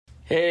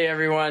Hey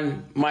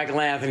everyone, Michael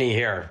Anthony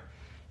here.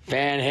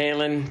 Van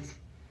Halen,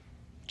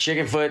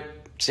 Chickenfoot,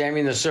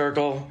 Sammy in the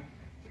Circle.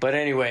 But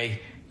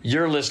anyway,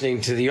 you're listening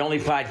to the only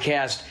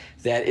podcast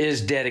that is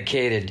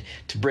dedicated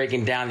to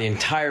breaking down the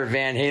entire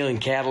Van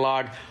Halen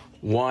catalog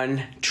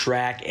one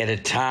track at a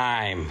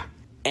time.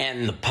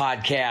 And the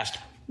podcast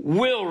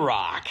will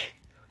rock.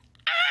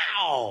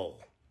 Ow!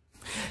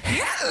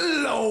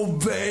 Hello,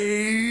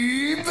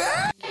 baby!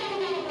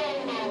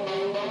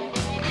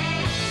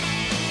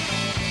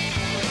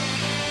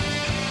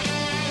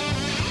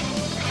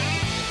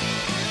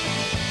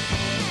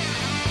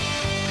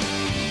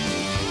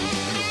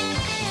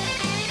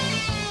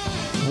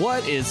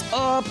 What is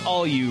up,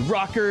 all you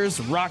rockers,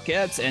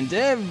 rockettes, and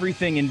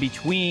everything in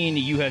between?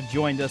 You have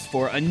joined us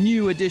for a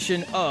new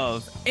edition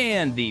of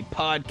And the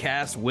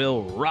Podcast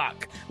Will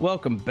Rock.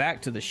 Welcome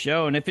back to the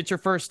show. And if it's your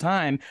first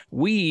time,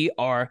 we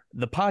are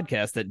the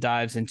podcast that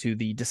dives into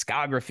the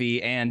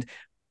discography and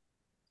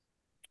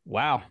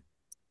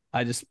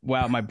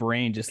my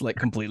brain just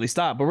completely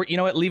stopped. But you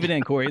know what? Leave it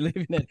in, Corey. Leave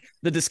it in.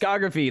 The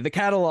discography, the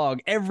catalog,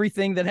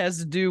 everything that has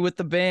to do with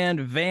the band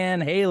Van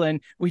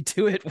Halen. We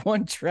do it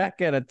one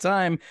track at a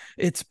time.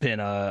 It's been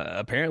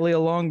apparently a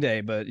long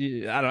day, but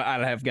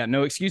I have got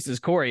no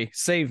excuses. Corey,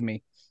 save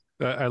me.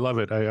 I love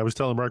it. I was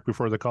telling Mark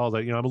before the call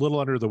that, I'm a little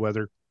under the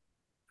weather,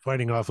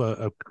 fighting off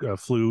a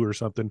flu or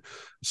something,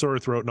 sore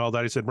throat and all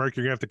that. I said, Mark,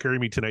 you're gonna have to carry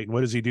me tonight. And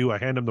what does he do? I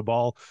hand him the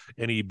ball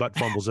and he butt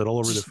fumbles it all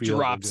over the field.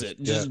 Drops it.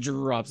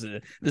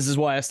 This is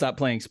why I stopped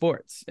playing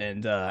sports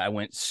and I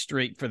went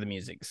straight for the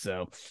music.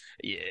 So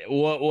yeah,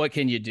 what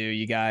can you do,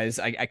 you guys?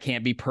 I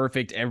can't be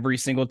perfect every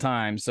single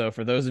time. So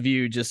for those of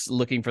you just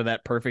looking for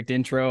that perfect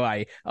intro,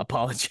 I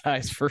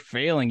apologize for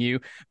failing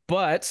you,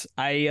 but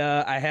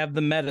I have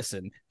the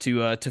medicine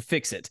to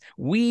fix it.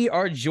 We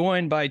are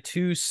joined by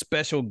two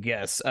special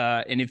guests,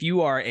 and if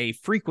you are a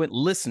frequent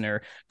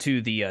listener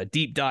to the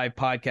Deep Dive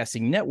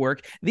Podcasting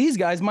Network, these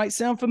guys might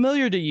sound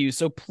familiar to you.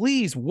 So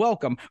please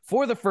welcome,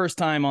 for the first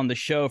time on the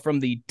show, from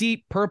the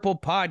Deep Purple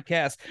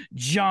Podcast,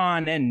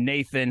 John and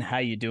Nathan. How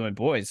you doing,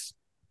 boys?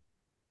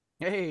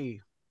 Hey,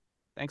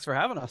 thanks for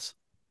having us.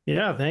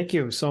 Yeah, thank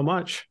you so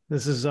much.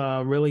 This is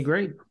really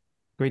great.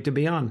 Great to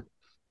be on.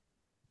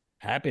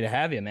 Happy to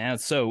have you, man.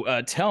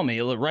 So tell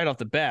me right off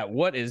the bat,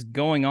 what is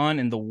going on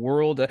in the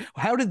world?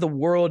 How did the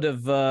world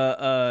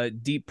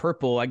of Deep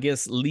Purple, I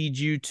guess, lead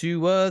you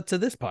to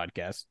this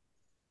podcast?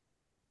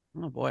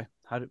 Oh boy.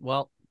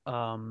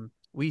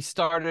 We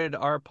started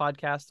our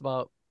podcast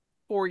about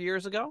 4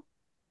 years ago.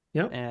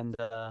 Yep. And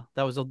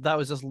that was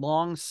this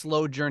long,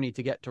 slow journey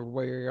to get to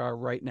where we are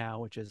right now,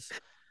 which is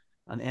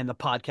and the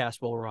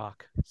podcast will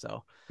rock.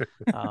 So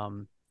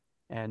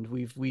and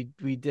we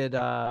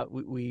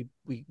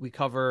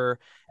cover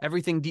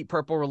everything Deep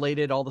Purple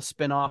related, all the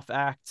spin-off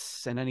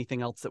acts and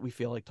anything else that we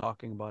feel like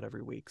talking about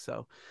every week.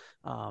 So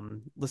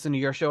listen to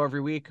your show every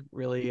week.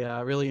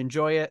 Really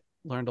enjoy it.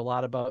 Learned a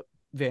lot about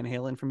Van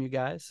Halen from you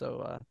guys.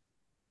 So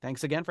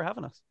thanks again for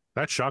having us.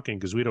 That's shocking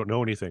because we don't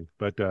know anything,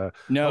 but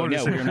no,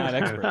 we're not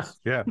experts.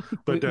 Yeah,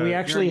 but we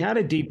actually had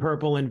a Deep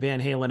Purple and Van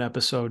Halen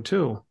episode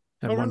too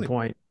at one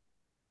point.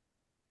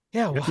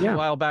 Yeah, a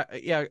while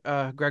back. Yeah,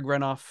 Greg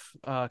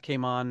Renoff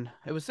came on.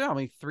 It was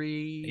only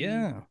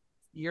 3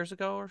 years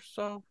ago or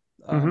so.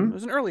 It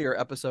was an earlier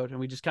episode, and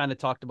we just kind of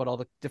talked about all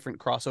the different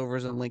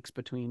crossovers and links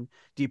between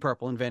Deep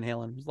Purple and Van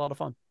Halen. It was a lot of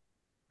fun.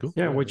 Cool.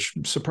 Yeah, which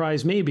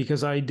surprised me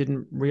because I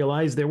didn't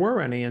realize there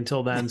were any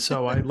until then.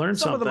 So I learned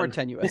Some something. of them are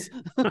tenuous.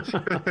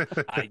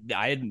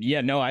 I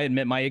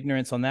admit my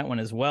ignorance on that one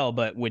as well,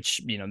 but which,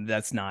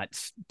 that's not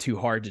too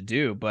hard to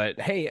do. But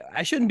hey,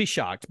 I shouldn't be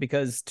shocked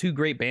because two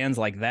great bands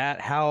like that,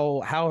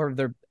 how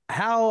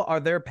are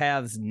their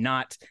paths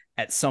not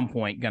at some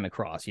point going to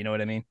cross? You know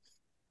what I mean?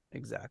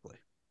 Exactly.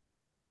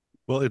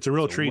 Well, it's a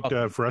real treat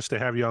for us to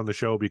have you on the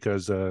show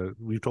because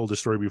we've told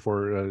this story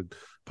before.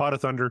 Pot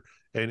of Thunder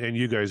and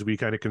you guys, we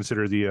kind of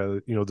consider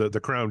the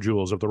crown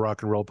jewels of the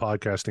rock and roll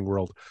podcasting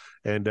world,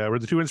 and we're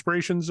the two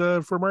inspirations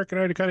for Mark and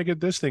I to kind of get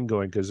this thing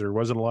going because there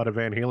wasn't a lot of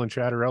Van Halen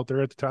chatter out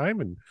there at the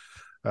time,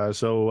 and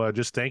so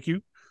just thank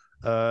you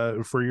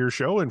for your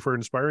show and for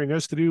inspiring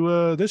us to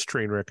do this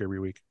train wreck every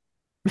week.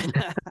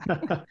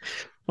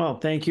 Well,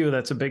 thank you.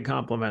 That's a big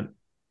compliment.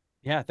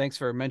 Yeah, thanks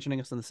for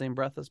mentioning us in the same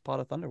breath as Pot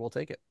of Thunder. We'll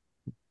take it.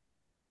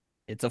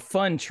 It's a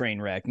fun train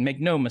wreck. Make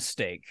no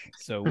mistake.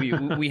 So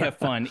we have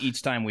fun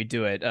each time we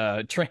do it.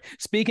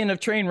 Speaking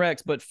of train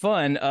wrecks, but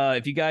fun.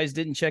 If you guys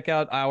didn't check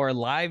out our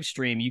live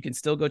stream, you can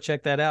still go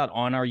check that out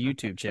on our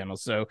YouTube channel.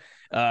 So,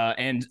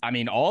 and I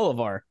mean, all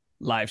of our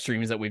live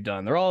streams that we've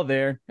done, they're all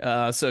there.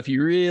 So if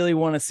you really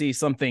want to see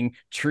something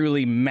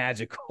truly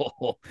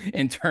magical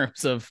in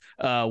terms of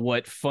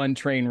what fun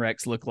train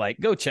wrecks look like,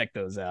 go check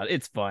those out.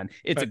 It's fun.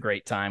 It's a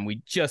great time.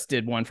 We just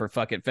did one for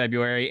Fuck It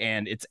February,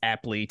 and it's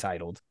aptly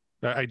titled.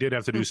 I did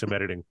have to do some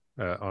editing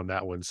on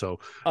that one. So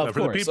of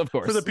course.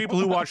 For the people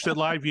who watched it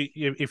live,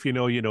 if you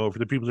know, you know. For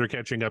the people that are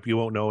catching up, you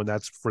won't know, and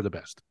that's for the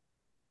best.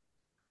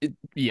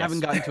 Yes. I haven't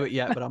gotten to it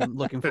yet, but I'm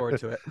looking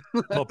forward to it.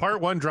 Well, part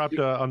one dropped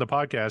on the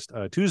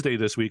podcast Tuesday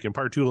this week, and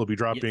part two will be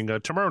dropping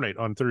tomorrow night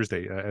on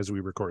Thursday as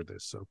we record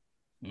this. So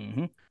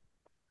Mm-hmm.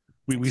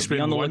 We so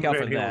spent on the one lookout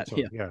Van for Halen that.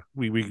 song. Yeah,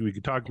 we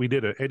could talk. We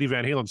did an Eddie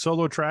Van Halen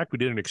solo track. We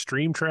did an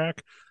extreme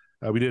track.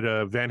 We did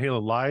a Van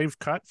Halen live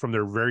cut from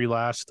their very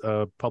last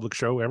public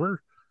show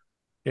ever,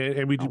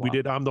 and we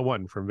did "I'm the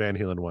One" from Van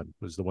Halen 1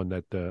 was the one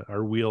that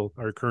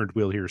our current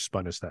wheel here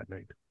spun us that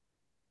night.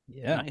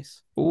 Yeah,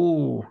 nice.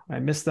 Ooh, I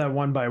missed that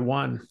 1 by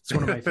 1. It's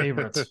one of my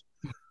favorites.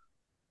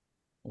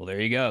 Well,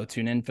 there you go.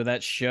 Tune in for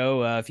that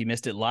show. If you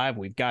missed it live,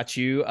 we've got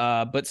you.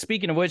 But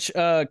speaking of which,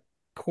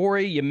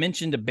 Corey, you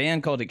mentioned a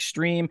band called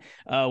Extreme.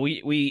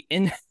 We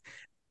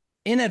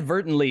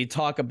inadvertently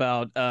talk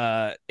about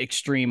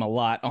Extreme a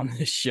lot on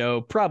this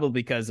show, probably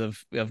because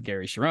of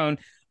Gary Cherone.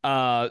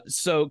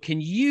 So can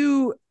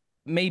you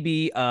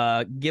maybe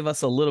give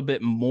us a little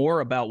bit more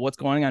about what's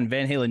going on in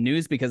Van Halen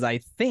news? Because I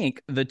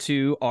think the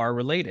two are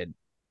related.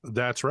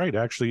 That's right.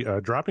 Actually,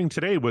 dropping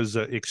today was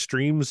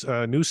Extreme's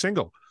new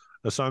single,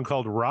 a song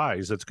called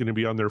Rise, that's going to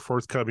be on their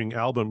forthcoming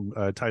album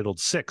titled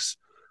Six,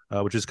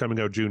 which is coming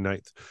out June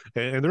 9th.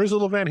 And there is a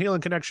little Van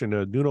Halen connection.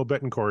 Nuno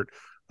Bettencourt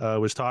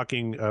was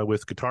talking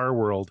with Guitar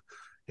World,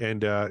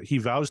 and he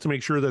vows to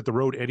make sure that the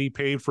road Eddie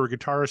paved for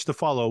guitarists to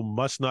follow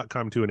must not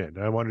come to an end.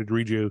 I wanted to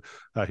read you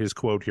his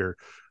quote here.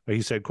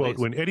 He said, quote,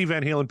 "When Eddie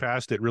Van Halen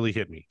passed, it really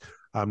hit me.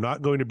 I'm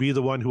not going to be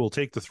the one who will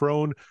take the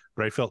throne,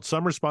 but I felt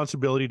some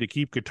responsibility to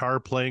keep guitar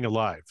playing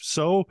alive.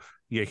 So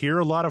you hear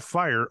a lot of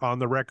fire on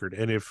the record.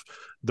 And if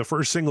the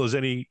first single is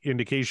any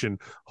indication,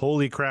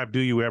 holy crap, do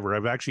you ever?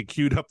 I've actually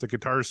queued up the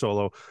guitar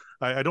solo.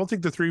 I don't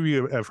think the three of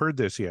you have heard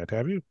this yet,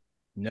 have you?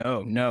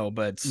 No,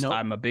 but Nope.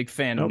 I'm a big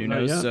fan of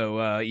Nuno,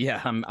 so yeah,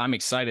 I'm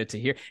excited to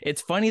hear.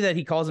 It's funny that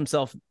he calls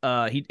himself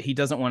he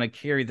doesn't want to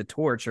carry the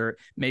torch, or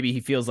maybe he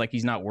feels like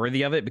he's not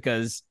worthy of it,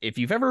 because if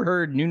you've ever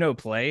heard Nuno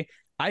play,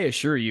 I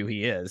assure you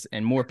he is,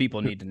 and more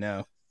people need to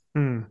know.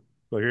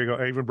 Well, here you go.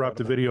 I even brought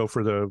the video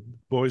for the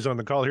boys on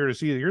the call here to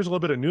see. Here's a little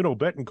bit of Nuno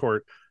Bettencourt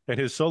and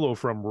his solo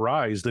from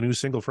Rise, the new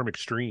single from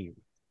Extreme.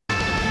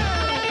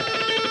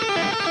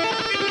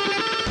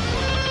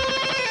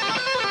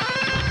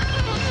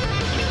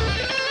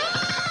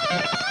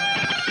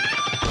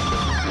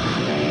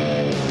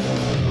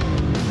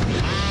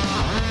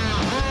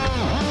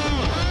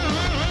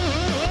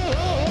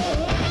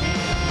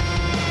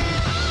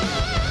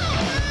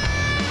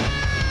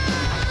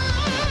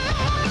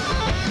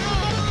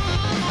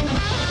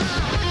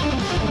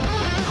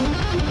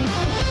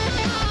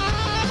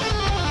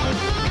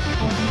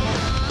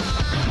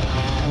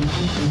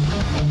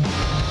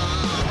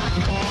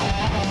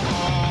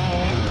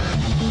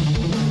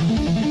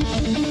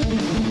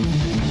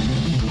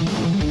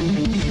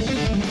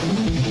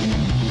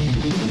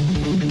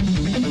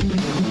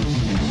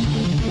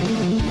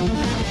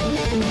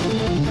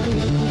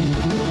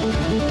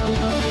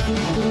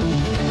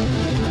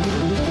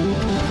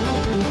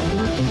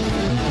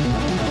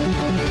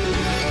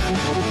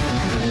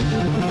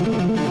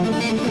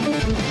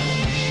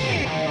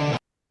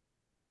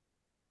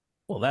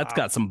 Well, that's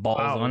got some balls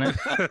on it.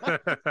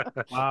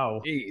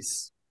 Wow.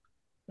 Jeez.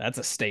 That's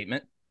a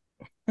statement.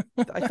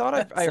 I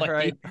thought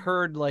I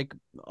heard like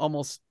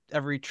almost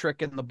every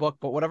trick in the book,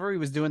 but whatever he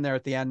was doing there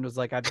at the end was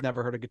like, I've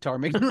never heard a guitar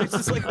make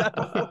noises like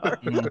that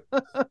before.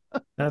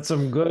 That's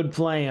some good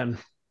playing.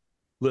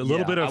 A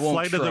little bit of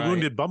Flight of the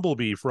Wounded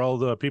Bumblebee for all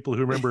the people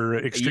who remember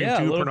Extreme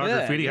 2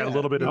 Pornography. Had a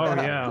little bit of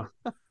that. Yeah.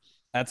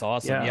 That's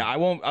awesome. Yeah, I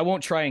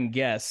won't try and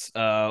guess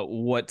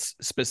what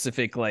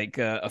specific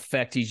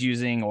effect he's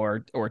using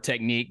or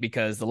technique,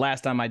 because the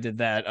last time I did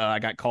that, I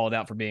got called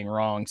out for being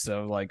wrong.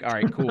 So all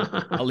right, cool.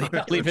 I'll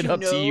leave it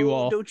up to you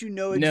all. Don't you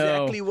know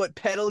exactly what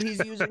pedal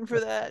he's using for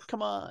that?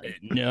 Come on.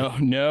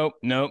 No.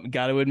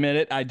 Got to admit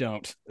it, I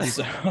don't.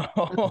 So,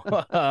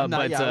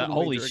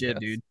 holy shit,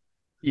 dude.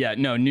 Yeah,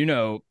 no,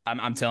 Nuno,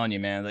 I'm telling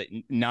you, man, like,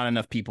 not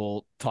enough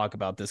people talk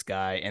about this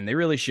guy, and they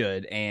really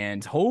should.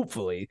 And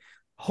hopefully,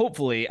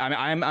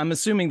 I'm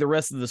assuming the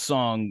rest of the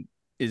song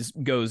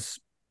goes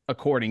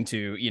according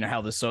to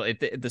how the solo.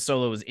 If the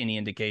solo is any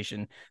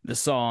indication,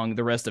 the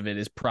rest of it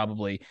is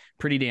probably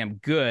pretty damn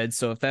good.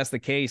 So if that's the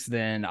case,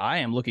 then I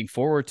am looking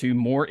forward to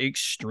more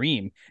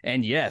Extreme,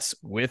 and yes,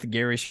 with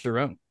Gary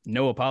Cherone.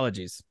 No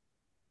apologies.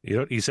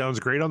 He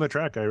sounds great on the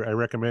track. I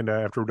recommend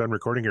after we're done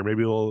recording here,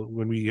 maybe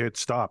when we hit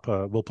stop,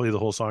 we'll play the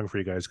whole song for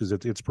you guys, because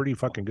it's pretty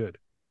fucking good.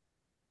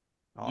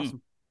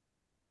 Awesome.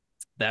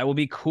 That will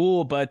be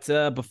cool. But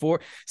before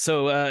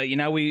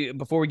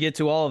we get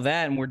to all of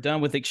that and we're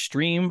done with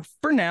Extreme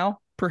for now,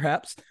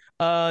 perhaps,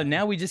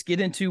 now we just get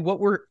into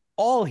what we're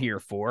all here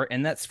for,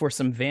 and that's for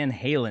some Van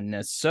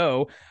Halen-ness.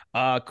 So,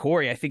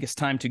 Corey, I think it's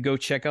time to go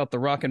check out the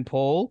Rockin'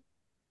 Poll.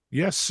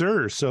 Yes,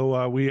 sir.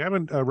 So we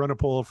haven't run a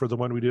poll for the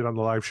one we did on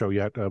the live show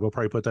yet. We'll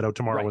probably put that out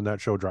tomorrow when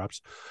that show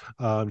drops.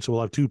 So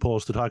we'll have two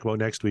polls to talk about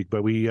next week.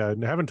 But we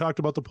haven't talked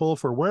about the poll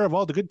for Where Have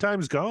All the Good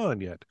Times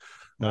Gone yet.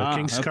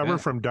 King's cover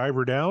from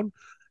Diver Down.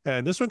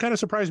 And this one kind of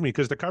surprised me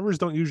because the covers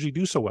don't usually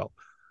do so well.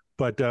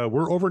 But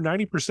we're over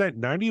 90%,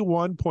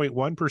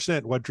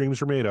 91.1% What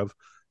Dreams Were Made Of.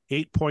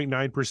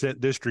 8.9%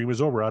 This Dream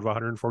Is Over out of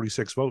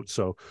 146 votes.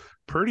 So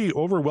pretty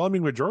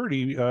overwhelming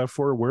majority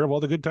for Where Have All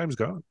the Good Times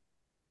Gone.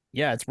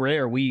 Yeah, it's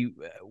rare.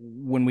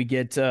 When we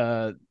get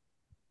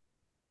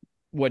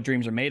What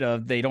Dreams Are Made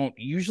Of, they don't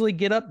usually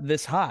get up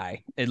this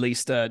high, at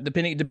least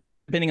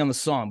depending on the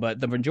song, but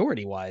the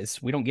majority wise,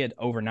 we don't get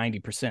over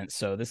 90%.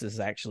 So this is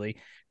actually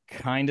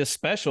kind of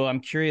special.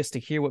 I'm curious to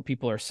hear what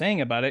people are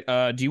saying about it.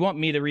 Do you want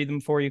me to read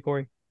them for you,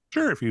 Corey?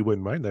 Sure, if you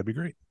wouldn't mind, that'd be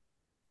great.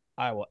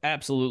 I will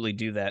absolutely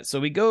do that. So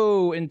we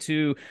go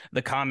into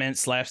the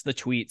comments / the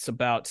tweets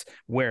about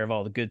where have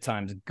all the good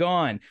times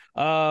gone.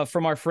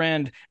 From our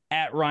friend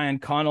at Ryan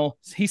Connell,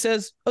 he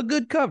says a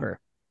good cover.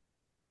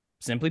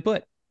 Simply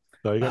put,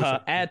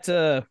 at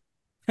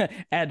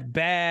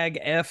bag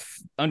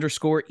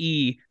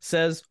F_E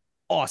says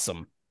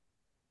awesome.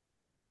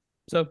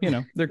 So,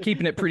 they're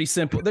keeping it pretty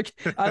simple.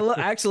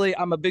 Actually,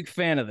 I'm a big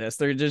fan of this.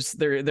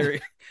 They're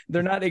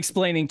not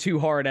explaining too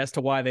hard as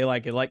to why they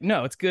like it. Like,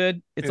 no, it's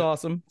good. It's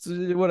awesome.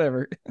 It's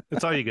whatever.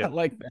 That's all you get. I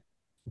like that.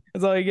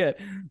 That's all you get.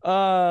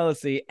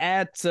 Let's see.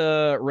 At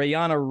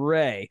Rayana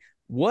Ray,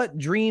 what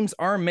dreams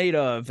are made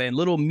of, and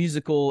little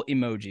musical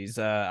emojis.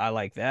 I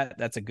like that.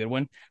 That's a good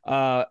one.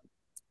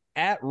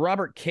 At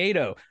Robert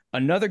Cato,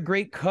 another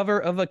great cover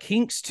of a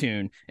Kinks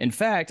tune. In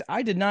fact,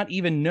 I did not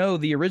even know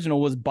the original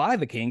was by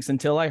the Kinks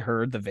until I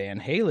heard the Van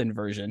Halen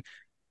version.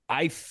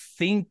 I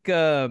think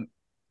I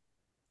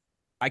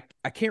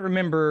can't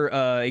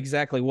remember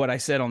exactly what I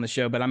said on the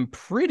show, but I'm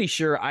pretty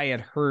sure I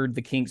had heard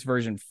the Kinks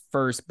version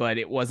first, but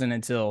it wasn't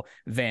until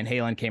Van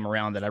Halen came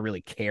around that I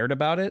really cared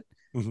about it.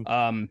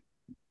 Mm-hmm.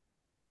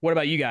 What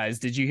about you guys?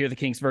 Did you hear the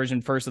Kinks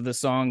version first of the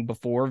song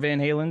before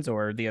Van Halen's,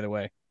 or the other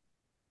way?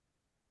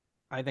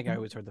 I think I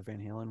always heard the Van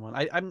Halen one.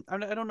 I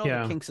don't know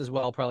the Kinks as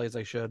well, probably, as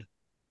I should.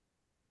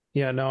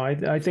 Yeah, no,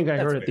 I think I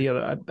heard it the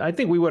other. I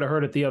think we would have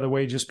heard it the other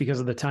way just because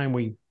of the time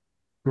we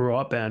grew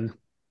up in.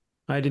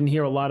 I didn't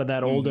hear a lot of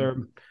that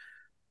older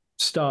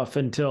stuff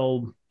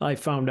until I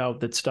found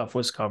out that stuff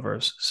was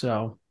covers.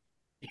 So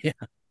yeah,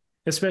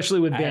 especially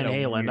with Van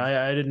Halen,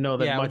 I didn't know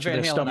that much of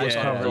their stuff was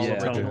covers.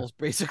 Originals,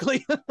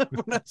 basically. When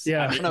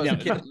I was a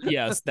kid.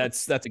 Yes,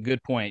 that's a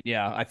good point.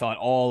 Yeah, I thought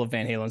all of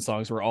Van Halen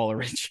songs were all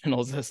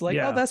originals. It's like,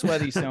 oh, that's why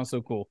these sound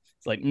so cool.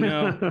 It's like,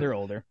 no, they're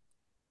older.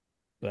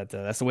 But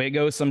that's the way it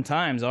goes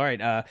sometimes. All right.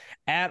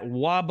 At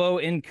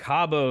Wabo in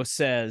Cabo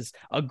says,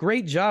 a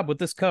great job with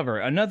this cover.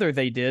 Another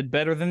they did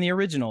better than the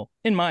original,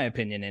 in my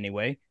opinion,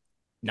 anyway.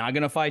 Not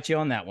going to fight you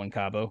on that one,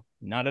 Cabo.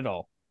 Not at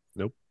all.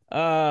 Nope.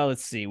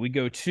 Let's see. We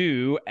go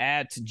to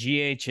at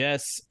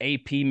GHS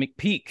AP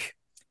McPeak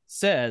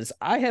says,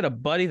 I had a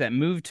buddy that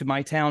moved to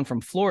my town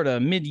from Florida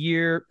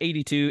mid-year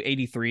 82,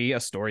 83, a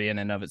story in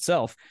and of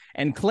itself,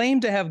 and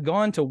claimed to have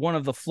gone to one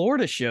of the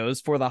Florida shows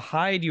for the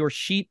Hide Your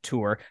Sheep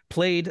tour,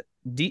 played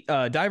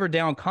Diver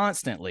Down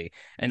constantly.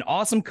 An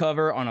awesome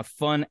cover on a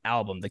fun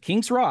album. The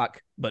Kinks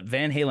rock, but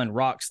Van Halen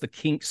rocks the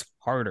Kinks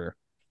harder.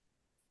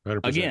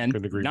 Again,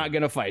 not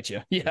going to fight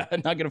you. Yeah,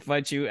 not going to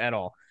fight you at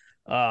all.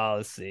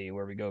 Let's see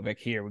where we go back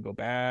here. We go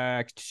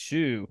back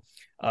to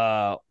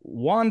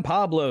Juan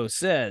Pablo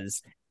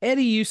says,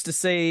 Eddie used to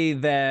say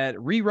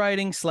that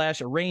rewriting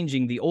 /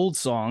 arranging the old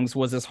songs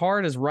was as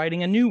hard as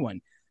writing a new one.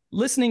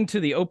 Listening to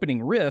the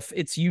opening riff,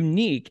 it's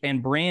unique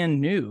and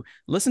brand new.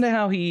 Listen to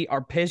how he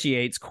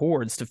arpeggiates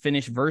chords to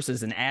finish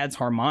verses and adds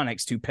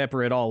harmonics to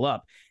pepper it all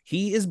up.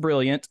 He is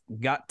brilliant.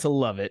 Got to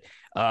love it.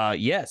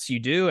 Yes, you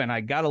do. And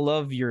I got to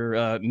love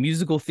your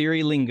musical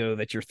theory lingo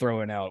that you're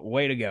throwing out.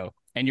 Way to go.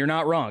 And you're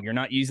not wrong. You're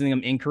not using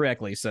them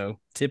incorrectly. So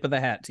tip of the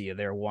hat to you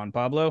there, Juan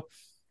Pablo.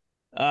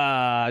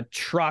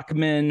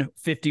 Trockman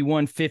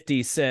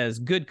 5150 says,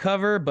 good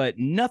cover, but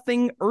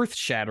nothing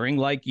earth-shattering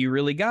like You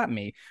Really Got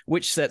Me,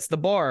 which sets the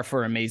bar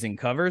for amazing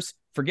covers.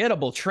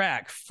 Forgettable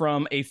track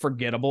from a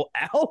forgettable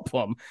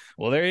album.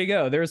 Well, there you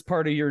go. There's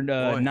part of your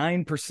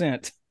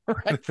 9%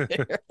 right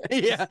there.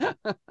 Yeah.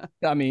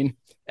 I mean,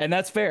 and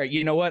that's fair.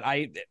 You know what?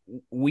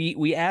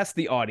 We asked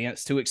the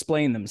audience to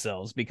explain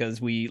themselves because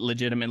we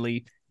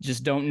legitimately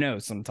just don't know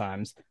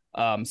sometimes.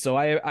 So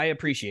I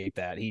appreciate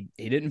that. He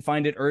didn't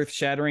find it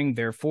earth-shattering,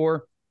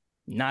 therefore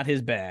not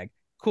his bag.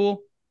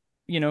 Cool.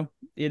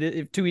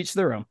 It to each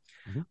their own.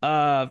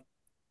 Mm-hmm.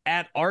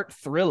 At Art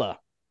Thrilla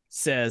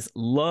says,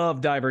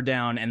 love Diver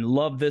Down and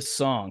love this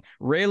song.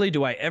 Rarely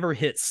do I ever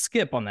hit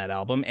skip on that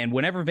album, and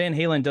whenever Van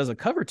Halen does a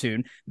cover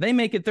tune, they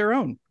make it their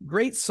own.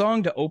 Great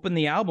song to open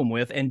the album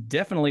with, and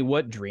definitely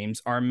what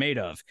dreams are made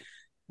of.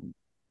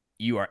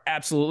 You are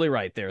absolutely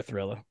right there,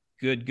 Thrilla.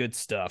 Good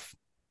stuff.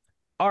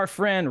 Our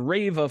friend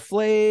Rava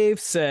Flav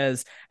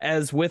says,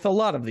 as with a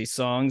lot of these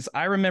songs,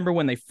 I remember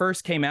when they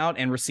first came out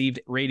and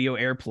received radio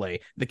airplay.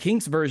 The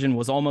Kinks version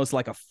was almost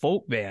like a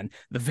folk band.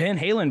 The Van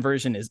Halen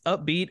version is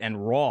upbeat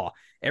and raw.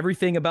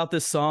 Everything about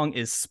this song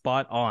is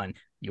spot on.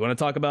 You want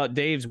to talk about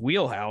Dave's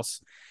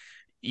wheelhouse?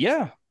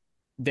 Yeah.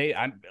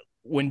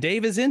 When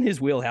Dave is in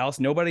his wheelhouse,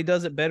 nobody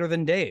does it better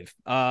than Dave.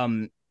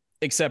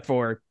 Except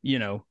for,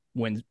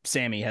 when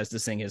Sammy has to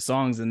sing his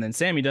songs, and then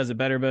Sammy does it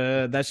better,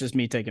 but that's just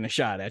me taking a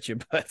shot at you.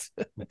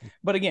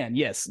 But again,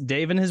 yes,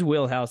 Dave in his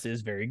wheelhouse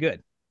is very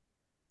good.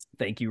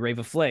 Thank you,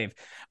 Rava Flav.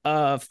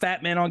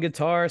 Fat Man on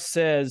Guitar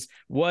says,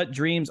 "What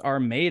Dreams Are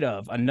Made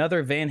Of."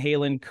 Another Van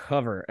Halen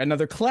cover,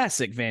 another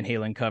classic Van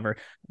Halen cover.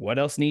 What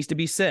else needs to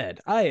be said?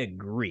 I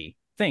agree.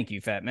 Thank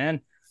you, Fat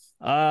Man.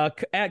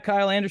 At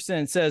Kyle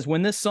Anderson says,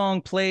 "When this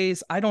song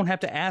plays, I don't have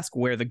to ask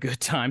where the good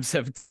times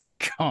have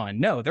gone.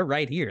 No, they're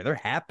right here. They're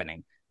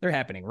happening. They're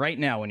happening right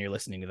now when you're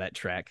listening to that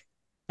track."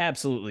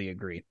 Absolutely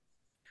agree.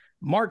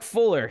 Mark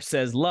Fuller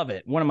says, "Love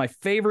it. One of my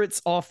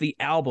favorites off the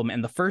album,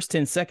 and the first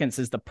 10 seconds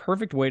is the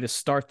perfect way to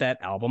start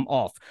that album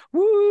off."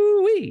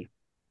 Woo-wee.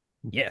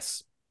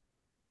 Yes,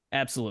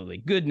 absolutely.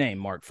 Good name,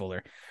 Mark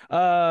Fuller.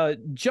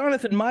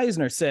 Jonathan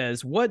Meisner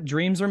says, "What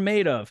Dreams Are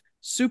Made Of."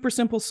 Super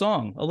simple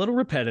song, a little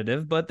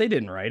repetitive, but they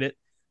didn't write it.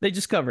 They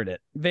just covered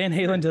it. Van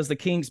Halen does the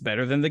Kinks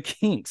better than the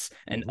Kinks.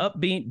 An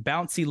upbeat,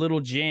 bouncy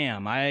little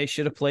jam. I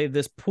should have played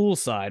this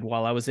poolside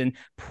while I was in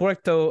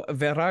Puerto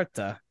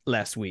Vallarta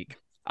last week.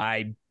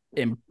 I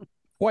am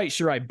quite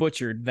sure I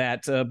butchered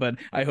that, but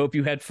I hope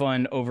you had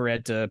fun over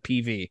at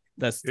PV.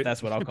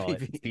 That's what I'll call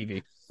it.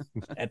 PV.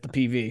 At the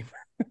PV.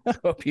 I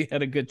hope you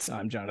had a good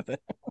time, Jonathan.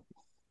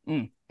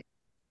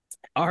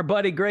 Our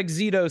buddy Greg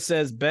Zito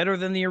says, "Better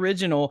than the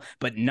original,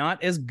 but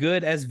not as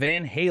good as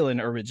Van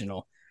Halen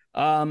original."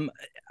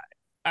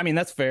 I mean,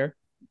 that's fair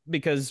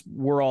because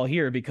we're all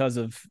here because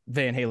of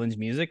Van Halen's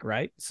music,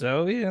 right?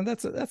 So yeah,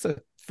 that's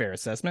a fair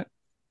assessment.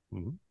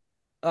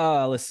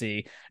 Let's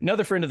see.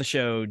 Another friend of the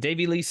show,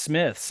 Davey Lee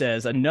Smith,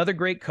 says, "Another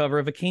great cover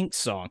of a Kinks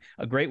song.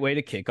 A great way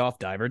to kick off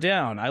Diver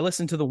Down. I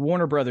listened to the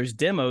Warner Brothers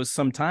demos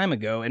some time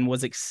ago and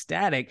was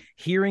ecstatic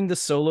hearing the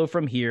solo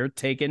from here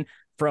taken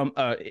from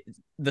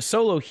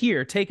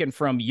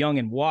Young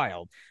and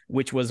Wild,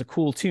 which was a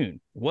cool tune.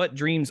 What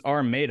Dreams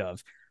Are Made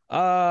Of."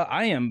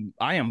 I am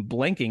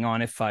blanking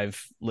on if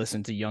I've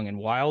listened to Young and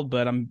Wild,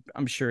 but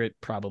I'm sure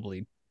it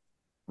probably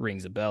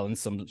rings a bell in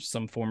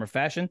some form or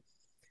fashion.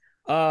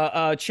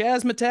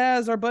 Chaz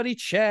Mataz, our buddy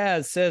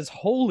Chaz, says,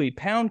 "Holy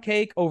pound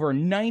cake, over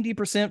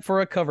 90%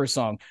 for a cover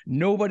song.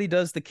 Nobody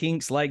does the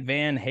Kinks like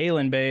Van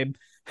Halen, babe."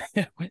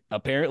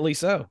 Apparently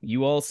so.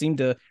 You all seem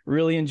to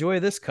really enjoy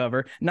this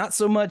cover. Not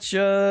so much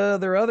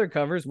their other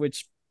covers,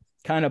 which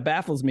kind of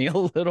baffles me a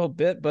little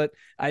bit, but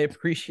I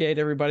appreciate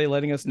everybody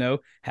letting us know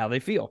how they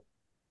feel.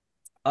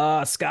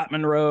 Scott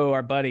Monroe,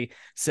 our buddy,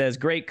 says,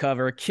 "Great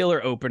cover,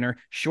 killer opener,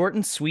 short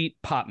and sweet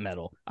pop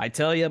metal. I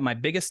tell you, my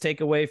biggest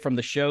takeaway from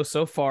the show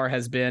so far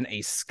has been a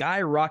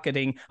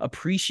skyrocketing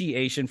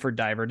appreciation for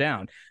Diver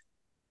Down."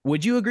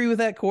 Would you agree with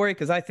that, Corey?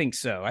 Because I think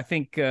so. I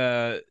think,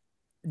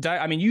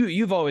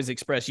 you've always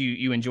expressed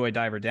you enjoy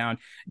Diver Down.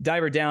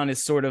 Diver Down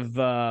is sort of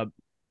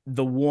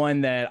the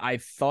one that I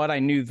thought I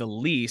knew the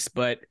least,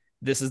 but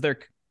this is their,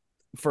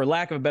 for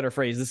lack of a better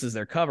phrase, this is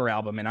their cover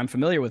album, and I'm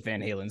familiar with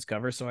Van Halen's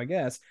cover, so I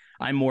guess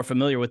I'm more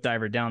familiar with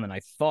Diver Down than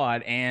I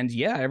thought. And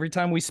yeah, every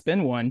time we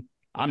spin one,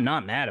 I'm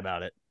not mad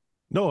about it.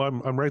 No,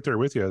 I'm right there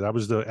with you. That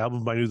was the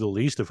album I knew the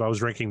least. If I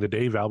was ranking the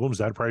Dave albums,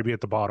 that'd probably be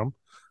at the bottom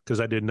because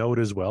I didn't know it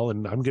as well,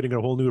 and I'm getting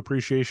a whole new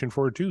appreciation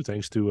for it too,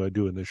 thanks to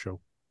doing this show.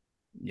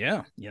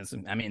 Yeah, yes.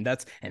 I mean,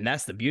 that's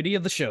the beauty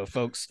of the show,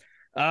 folks.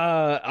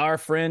 Our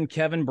friend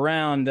Kevin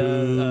Brown,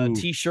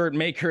 t-shirt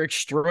maker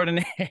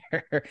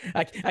extraordinaire.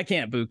 I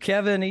can't boo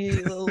Kevin.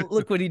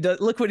 Look what he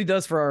does. Look what he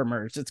does for our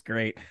merch. It's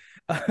great.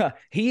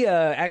 He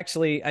added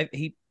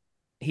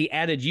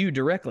you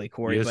directly,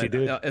 Corey, yes, he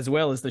did. As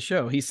well as the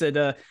show. He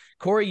said,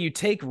 "Corey, you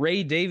take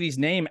Ray Davies'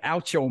 name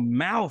out your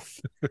mouth.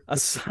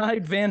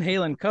 Aside Van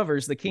Halen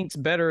covers, the Kinks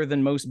better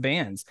than most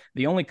bands.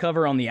 The only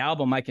cover on the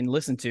album I can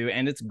listen to,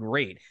 and it's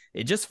great.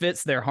 It just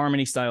fits their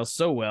harmony style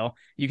so well.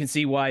 You can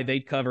see why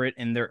they'd cover it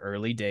in their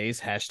early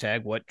days.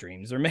 # what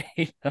dreams are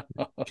made of."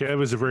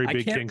 Kev is a very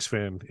big Kinks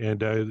fan,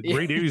 and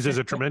Ray Davies is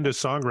a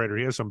tremendous songwriter.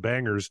 He has some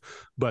bangers,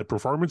 but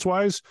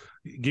performance-wise,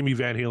 give me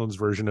Van Halen's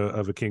version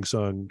of a Kinks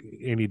song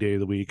any day of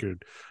the week, or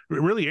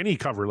really any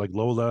cover like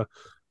Lola,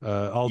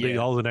 All Day,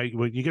 All the Night.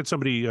 When you get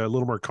somebody a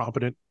little more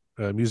competent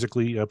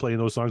musically playing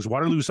those songs,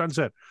 Waterloo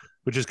Sunset,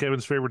 which is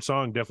Kevin's favorite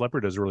song, Def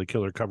Leppard does a really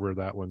killer cover of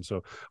that one.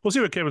 So we'll see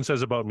what Kevin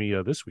says about me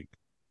this week.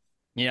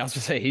 Yeah, I was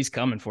gonna say he's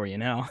coming for you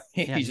now.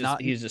 He's just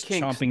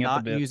Kinks, chomping at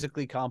the bit. Not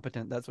musically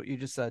competent. That's what you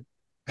just said.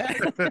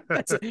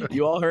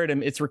 You all heard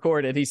him. It's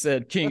recorded. He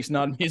said Kinks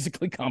not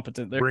musically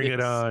competent. Bring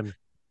it on.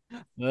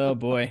 Oh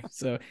boy.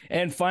 So,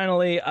 and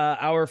finally,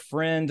 our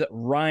friend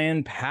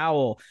Ryan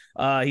Powell,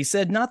 he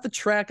said, "Not the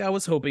track I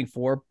was hoping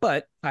for,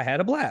 but I had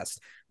a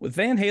blast. With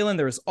Van Halen,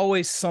 there is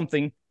always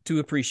something to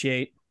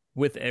appreciate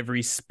with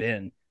every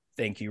spin."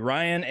 Thank you,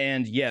 Ryan.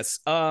 And yes,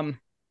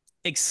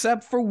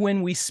 except for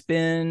when we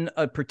spin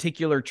a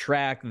particular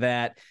track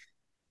that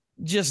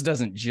just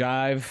doesn't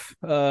jive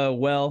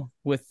well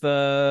with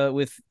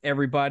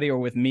everybody, or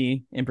with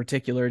me in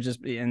particular,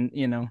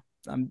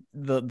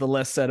 the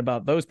less said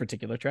about those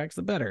particular tracks,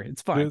 the better.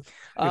 It's fine.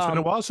 It's been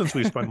a while since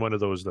we spun one of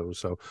those, though.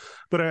 So,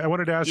 but I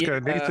wanted to ask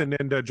Nathan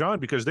and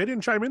John, because they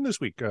didn't chime in this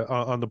week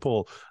on the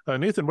poll.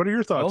 Nathan, what are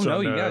your thoughts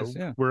on you guys,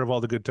 where have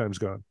all the good times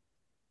gone?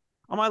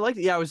 I like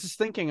it. Yeah, I was just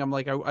thinking. I'm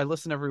like, I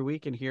listen every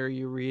week and hear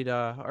you read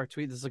our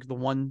tweet. This is like the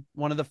one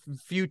of the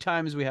few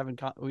times we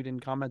didn't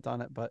comment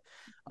on it, but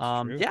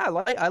yeah,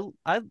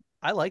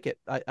 I like it.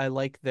 I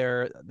like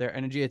their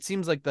energy. It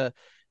seems like the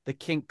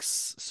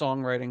Kinks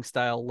songwriting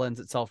style lends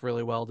itself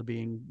really well to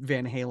being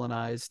Van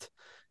Halenized,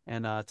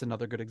 and it's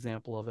another good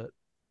example of it.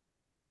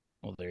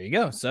 Well, there you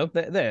go. So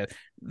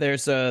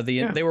there's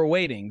they were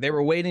waiting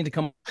to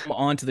come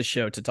onto the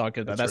show to talk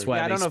about. That's why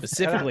I don't know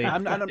specifically.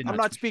 I'm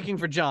not speaking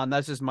for John.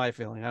 That's just my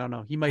feeling. I don't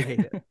know. He might hate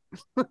it.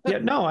 Yeah,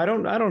 no, I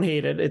don't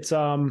hate it. It's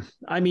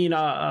I mean,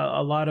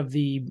 a lot of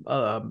the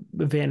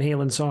Van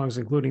Halen songs,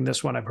 including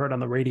this one, I've heard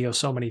on the radio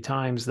so many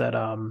times that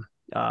I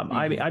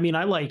mean,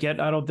 I like it.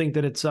 I don't think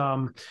that it's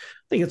I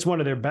think it's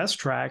one of their best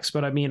tracks,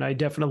 but I mean, I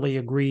definitely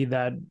agree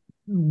that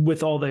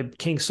with all the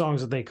Kinks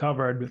songs that they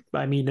covered,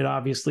 I mean, it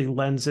obviously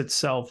lends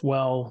itself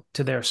well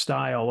to their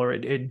style, or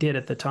it did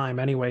at the time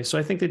anyway. So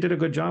I think they did a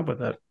good job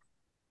with it.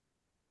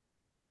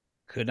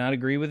 Could not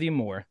agree with you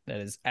more.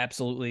 That is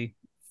absolutely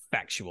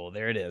factual.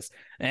 There it is.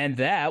 And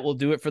that will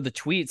do it for the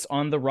tweets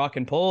on the Rock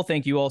and Poll.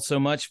 Thank you all so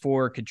much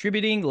for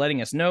contributing,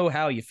 letting us know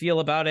how you feel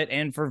about it,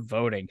 and for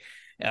voting.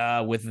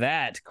 With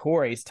that,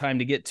 Corey, it's time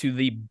to get to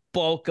the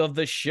bulk of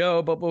the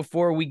show. But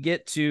before we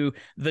get to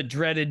the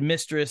dreaded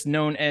mistress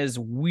known as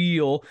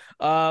Wheel,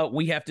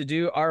 we have to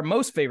do our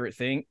most favorite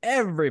thing.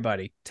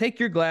 Everybody, take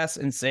your glass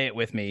and say it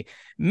with me.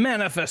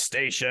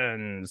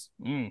 Manifestations.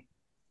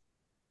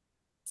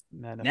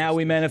 Now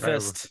we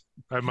manifest.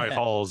 I have my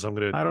halls. I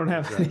don't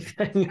have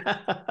anything.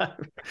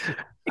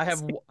 I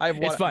have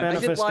it's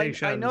fine.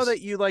 I know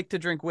that you like to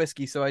drink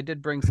whiskey, so I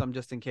did bring some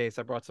just in case.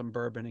 I brought some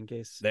bourbon in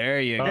case.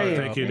 There you go.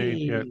 Thank you, Nate.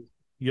 Yeah.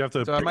 You have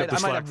to. So I might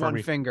have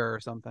one finger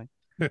or something.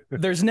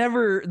 There's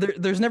never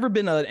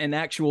been an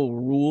actual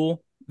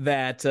rule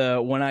that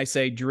when I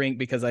say drink,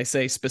 because I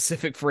say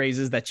specific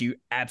phrases that you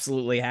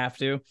absolutely have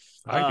to.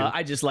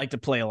 I just like to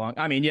play along.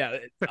 I mean, yeah,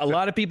 a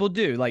lot of people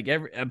do. Like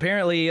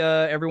apparently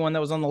everyone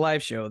that was on the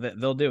live show, that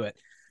they'll do it.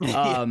 But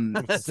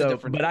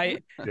I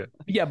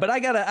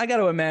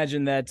gotta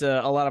imagine that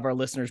a lot of our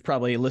listeners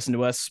probably listen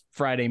to us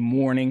Friday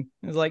morning.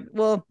 It's like,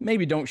 well,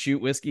 maybe don't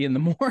shoot whiskey in the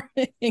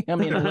morning. I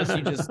mean, unless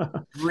you just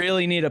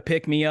really need a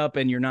pick me up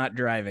and you're not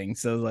driving.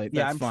 So like,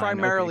 yeah, I'm fine.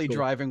 primarily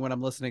driving when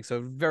I'm listening,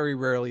 so very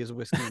rarely is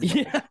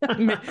whiskey.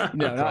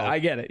 I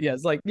get it. Yeah,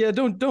 it's like, yeah,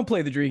 don't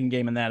play the drinking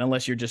game in that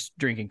unless you're just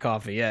drinking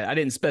coffee. Yeah, I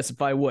didn't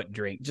specify what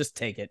drink. Just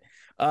take it.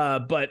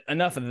 But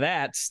enough of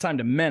that. It's time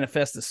to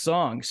manifest the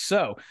song.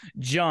 So,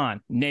 John,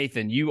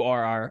 Nathan, you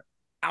are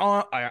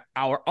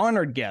our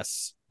honored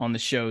guests on the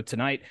show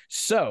tonight.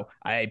 So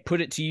I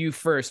put it to you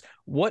first.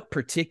 What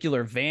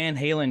particular Van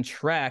Halen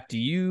track do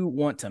you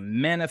want to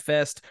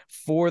manifest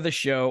for the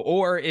show?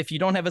 Or if you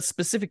don't have a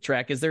specific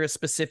track, is there a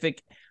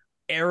specific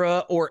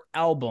era or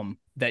album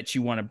that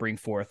you want to bring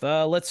forth?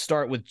 Let's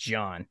start with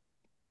John.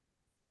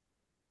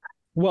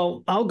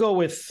 Well, I'll go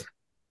with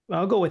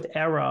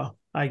era,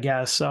 I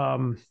guess. I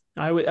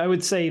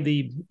would say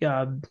the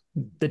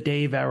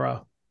Dave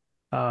era.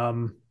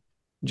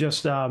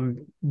 Just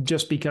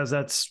because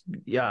that's,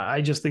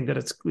 I just think that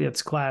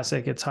it's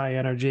classic. It's high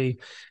energy.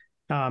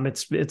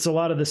 It's a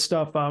lot of the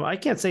stuff. I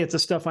can't say it's the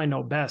stuff I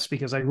know best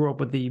because I grew up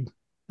with the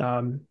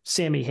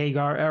Sammy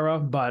Hagar era,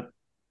 but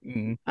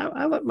I'm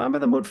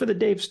in the mood for the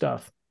Dave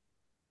stuff.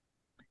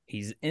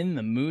 He's in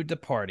the mood to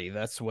party.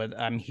 That's what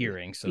I'm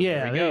hearing. So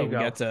yeah, there we go. We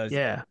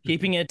got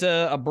keeping it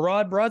a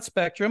broad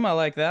spectrum. I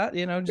like that.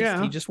 You know,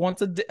 he just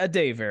wants a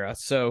Dave era.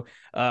 So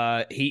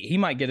he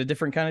might get a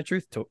different kind of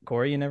truth.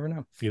 Corey, you never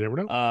know. You never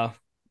know.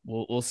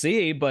 We'll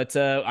see. But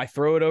I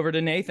throw it over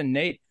to Nathan.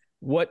 Nate,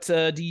 what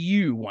do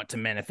you want to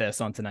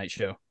manifest on tonight's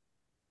show?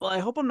 Well, I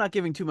hope I'm not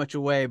giving too much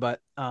away, but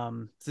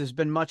there's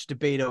been much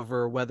debate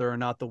over whether or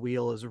not the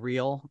wheel is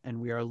real, and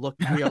we are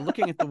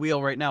looking at the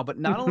wheel right now. But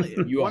not only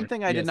one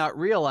thing I did not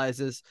realize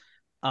is,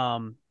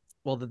 the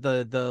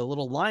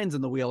little lines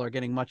in the wheel are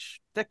getting much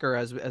thicker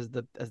as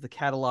the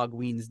catalog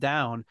weans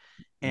down,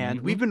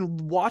 and we've been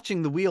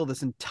watching the wheel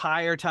this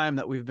entire time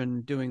that we've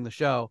been doing the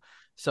show.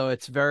 So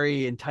it's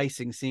very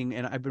enticing seeing,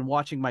 and I've been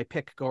watching my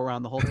pick go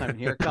around the whole time. And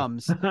here it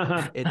comes.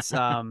 It's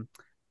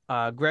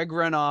Greg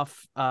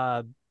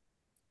Renoff.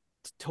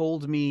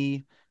 Told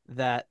me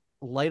that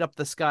Light Up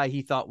the Sky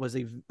he thought was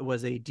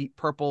a Deep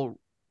Purple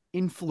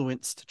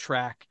influenced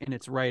track in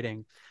its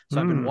writing.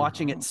 So I've been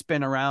watching it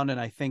spin around, and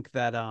I think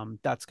that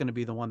that's going to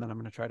be the one that I'm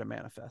going to try to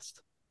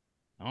manifest.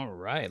 All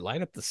right,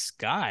 Light Up the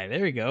Sky.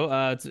 There you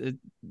go. It's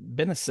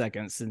been a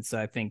second since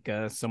I think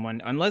someone,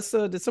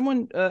 did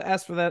someone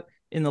ask for that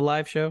in the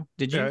live show?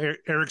 Did you? Yeah,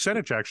 Eric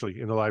Senich actually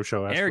in the live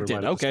show. Eric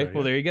did. Okay,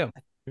 well there you go.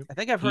 I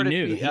think I've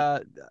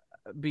heard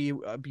be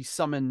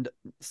summoned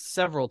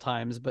several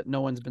times, but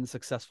no one's been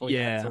successful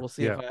yet. So we'll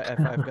see if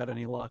I've got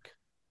any luck.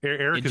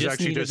 Eric has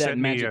actually just sent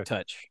me a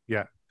touch.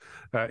 Yeah.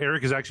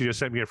 Eric has actually just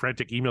sent me a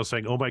frantic email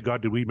saying, "Oh my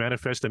God, did we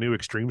manifest a new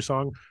Extreme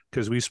song?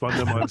 Because we spun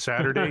them on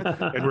Saturday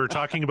and we're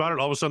talking about it.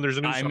 All of a sudden, there's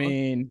a new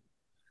song."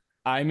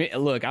 I mean,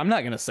 look, I'm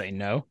not gonna say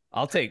no.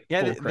 I'll take.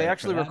 Yeah, they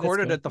actually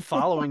recorded it the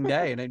following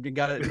day, and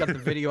got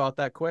the video out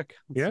that quick.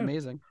 It's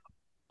amazing.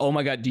 Oh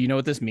my God, do you know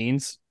what this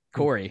means?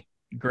 Corey,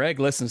 Greg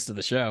listens to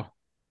the show.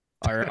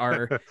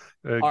 Our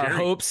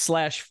hopes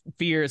 /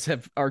 fears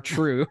are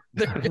true.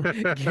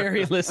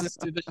 Gary listens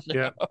to the show.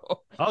 Yeah.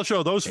 I'll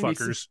show those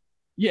fuckers.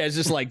 Yeah, it's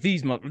just like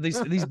these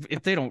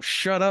if they don't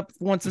shut up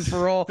once and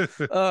for all.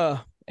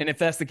 And if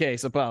that's the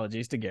case,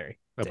 apologies to Gary.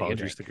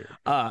 Apologies to Gary.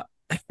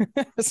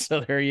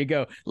 So there you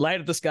go. Light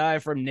Up the Sky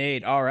from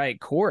Nate. All right,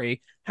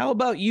 Corey, how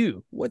about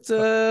you? What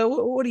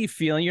are you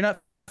feeling? You're not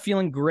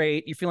feeling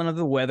great. You're feeling under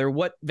the weather.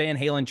 What Van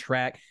Halen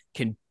track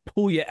can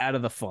pull you out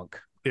of the funk?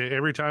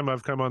 Every time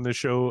I've come on this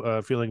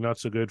show feeling not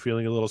so good,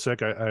 feeling a little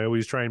sick, I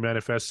always try and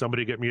manifest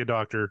somebody get me a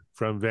doctor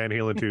from Van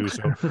Halen too.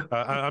 So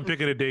I'm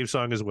picking a Dave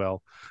song as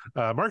well.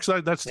 Mark,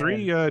 that's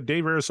 3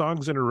 Dave era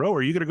songs in a row.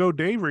 Are you going to go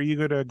Dave, or are you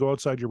going to go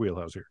outside your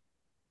wheelhouse here?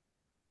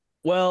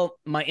 Well,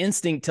 my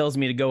instinct tells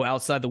me to go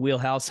outside the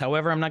wheelhouse.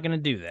 However, I'm not going to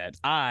do that.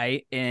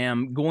 I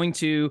am going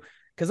to,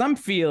 because I'm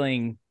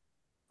feeling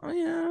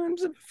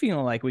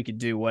like we could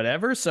do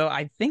whatever. So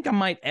I think I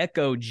might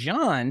echo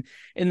John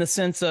in the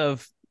sense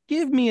of,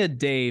 give me a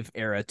Dave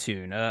era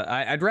tune.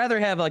 I'd rather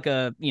have like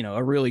a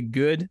really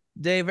good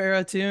Dave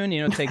era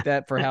tune. Take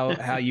that for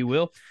how you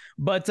will.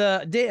 But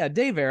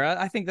Dave era,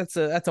 I think that's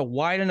a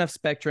wide enough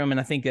spectrum, and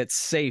I think it's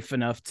safe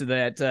enough to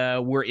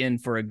that we're in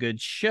for a good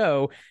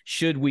show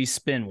should we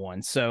spin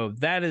one. So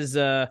that is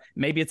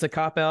maybe it's a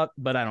cop out,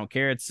 but I don't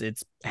care.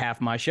 It's half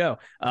my show.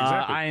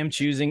 Exactly. I am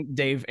choosing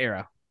Dave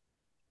era.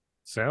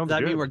 Sounds Does that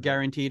good. mean we're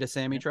guaranteed a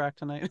Sammy track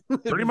tonight?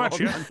 Pretty much,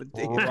 yeah.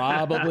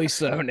 Probably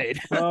so, Nate.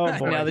 Oh,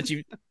 boy.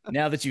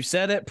 Now that you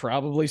said it,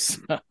 probably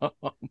so.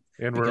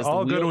 And we're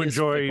all going to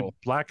enjoy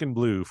Black and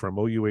Blue from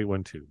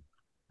OU812.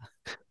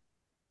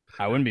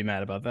 I wouldn't be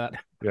mad about that.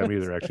 Yeah, me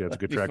either, actually. That's a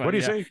good track. What do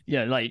you say?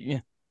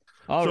 Yeah,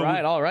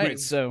 All right.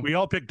 So we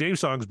all pick Dave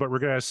songs, but we're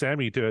going to ask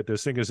Sammy to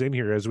sing us in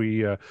here as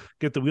we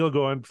get the wheel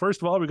going.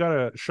 First of all, we got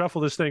to shuffle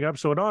this thing up.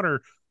 So in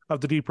honor of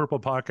the Deep Purple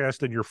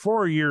podcast and your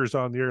 4 years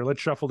on the air, let's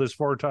shuffle this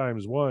 4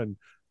 times. 1,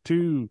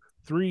 2,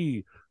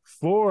 3,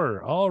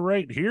 4. All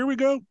right, here we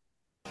go.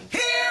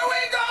 Here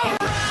we go.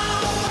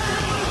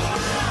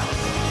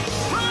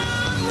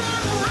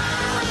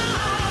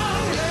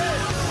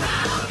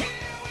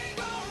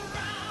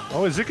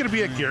 Oh, is it going to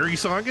be a Gary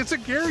song? It's a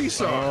Gary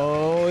song.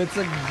 Oh, it's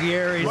a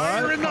Gary song.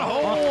 Fire in the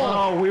hole.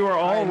 Oh, we were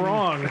all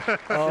wrong.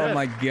 Oh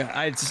my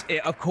God!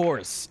 Of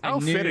course, How I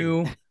knew.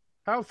 fitting.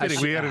 How fitting.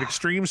 We had an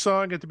extreme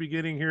song at the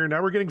beginning here.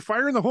 Now we're getting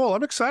Fire in the Hole.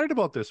 I'm excited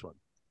about this one.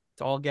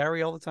 It's all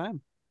Gary all the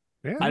time.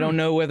 Yeah. I don't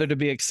know whether to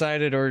be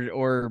excited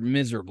or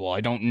miserable.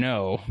 I don't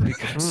know,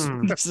 because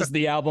this is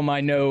the album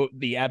I know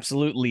the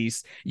absolute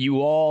least.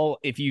 You all,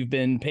 if you've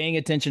been paying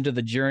attention to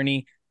the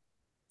journey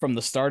from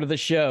the start of the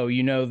show,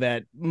 you know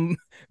that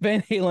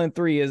Van Halen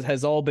 3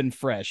 has all been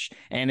fresh,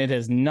 and it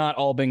has not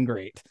all been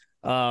great.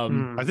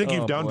 I think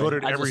you've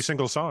downvoted every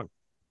single song.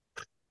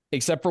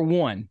 Except for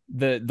one,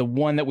 the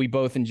one that we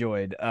both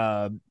enjoyed.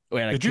 I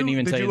couldn't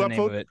even tell you the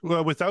name of it.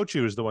 Well, Without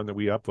You is the one that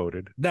we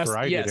upvoted. That's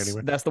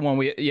the one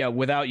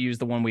Without You is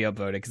the one we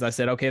upvoted, because I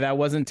said, okay, that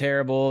wasn't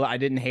terrible. I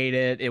didn't hate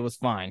it. It was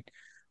fine.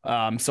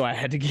 So I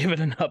had to give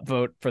it an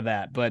upvote for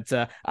that. But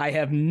I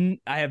have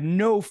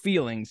no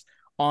feelings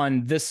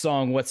on this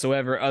song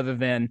whatsoever, other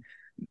than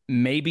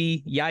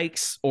maybe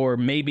yikes, or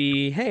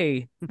maybe,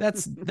 hey,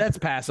 that's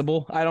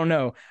passable. I don't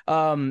know.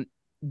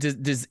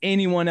 Does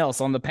anyone else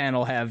on the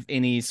panel have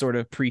any sort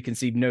of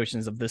preconceived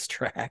notions of this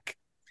track?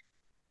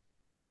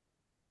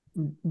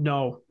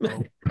 No.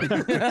 Okay,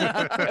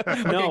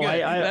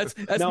 that's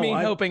me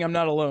hoping I'm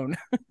not alone.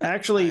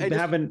 Actually,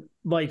 haven't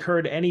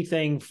heard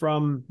anything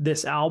from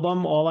this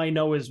album. All I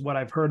know is what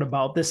I've heard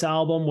about this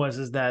album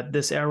is that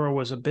this era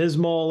was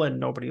abysmal and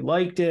nobody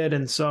liked it,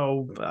 and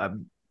so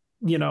I'm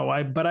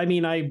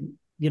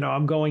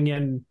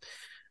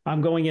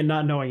going in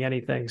not knowing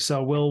anything.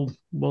 So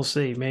we'll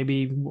see.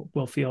 Maybe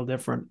we'll feel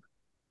different.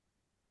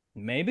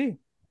 Maybe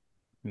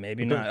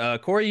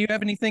not. Corey, you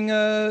have anything?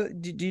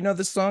 Do you know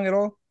this song at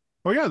all?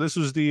 Oh yeah, this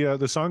was the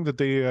song that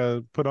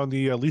they put on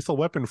the Lethal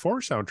Weapon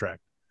 4 soundtrack.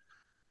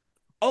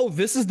 Oh,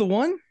 this is the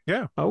one?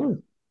 Yeah. Oh.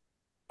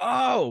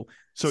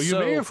 So you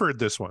may have heard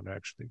this one,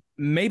 actually.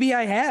 Maybe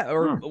I have.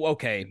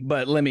 Okay,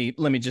 but let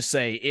me just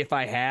say, if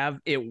I have,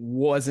 it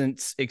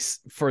wasn't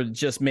for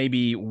just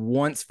maybe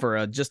once,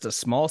 for just a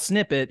small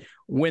snippet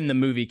when the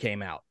movie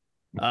came out.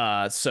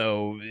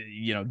 So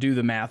do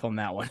the math on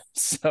that one.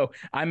 So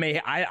I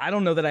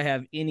don't know that I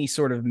have any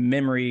sort of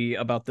memory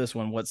about this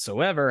one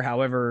whatsoever.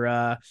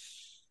 However,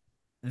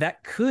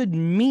 that could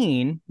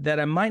mean that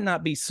I might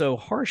not be so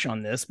harsh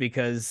on this,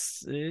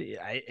 because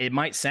it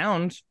might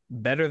sound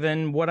better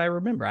than what I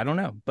remember. I don't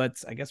know, but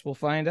I guess we'll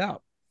find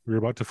out. We're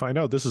about to find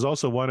out. This is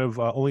also one of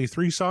only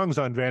 3 songs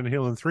on Van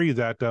Halen 3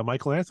 that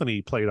Michael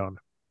Anthony played on.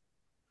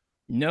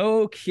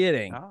 No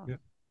kidding. Oh. Yeah.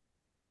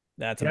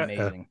 That's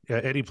amazing.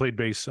 Eddie played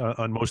bass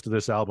on most of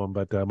this album,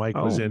 but Mike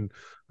was in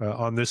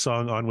on this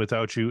song, on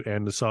Without You,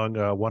 and the song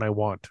One I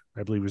Want,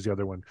 I believe, was the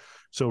other one.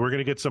 So we're going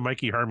to get some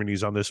Mikey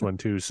harmonies on this one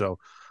too. So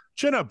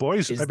chin up,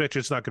 boys. I bet you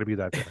it's not going to be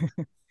that bad.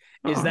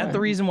 Is that the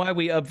reason why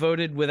we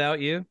upvoted Without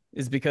You?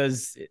 Is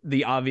because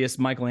the obvious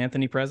Michael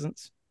Anthony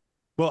presence?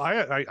 Well,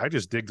 I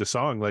just dig the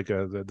song. Like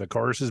the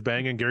chorus is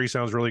banging. Gary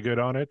sounds really good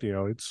on it. You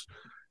know, it's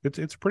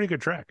a pretty good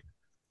track.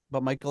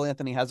 But Michael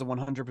Anthony has a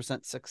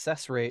 100%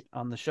 success rate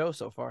on the show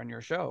so far in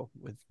your show.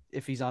 With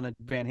if he's on a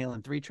Van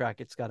Halen 3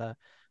 track, it's got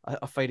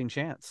a fighting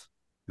chance.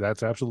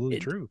 That's absolutely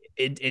true.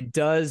 It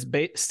does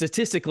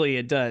statistically.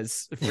 It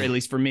does, at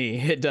least for me,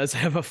 it does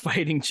have a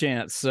fighting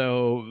chance.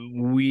 So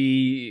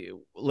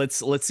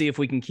let's see if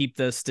we can keep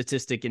the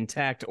statistic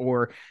intact,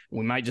 or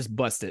we might just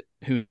bust it.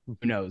 Who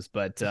knows?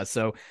 But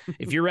so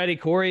if you're ready,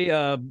 Corey,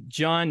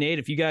 John, Nate,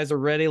 if you guys are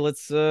ready,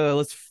 let's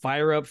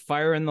fire up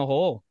Fire in the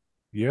Hole.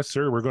 Yes,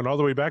 sir. We're going all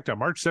the way back to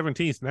March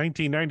 17th,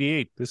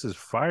 1998. This is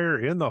Fire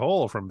in the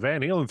Hole from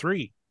Van Halen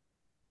 3.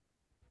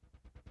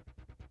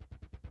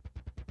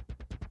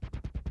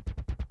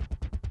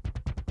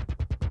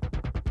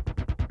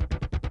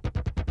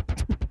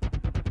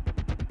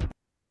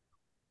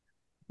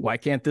 Why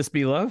can't this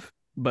be love?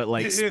 But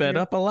like sped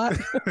up a lot.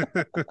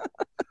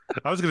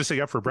 I was going to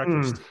say Up for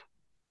Breakfast.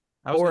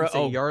 I was going to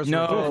say Yars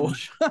no.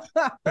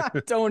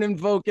 Don't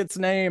invoke its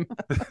name.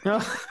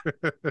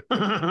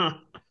 I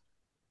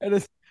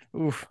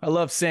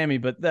love Sammy,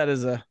 but that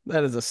is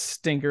a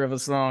stinker of a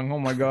song. Oh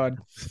my God.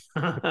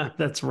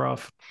 That's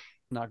rough.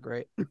 Not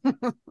great.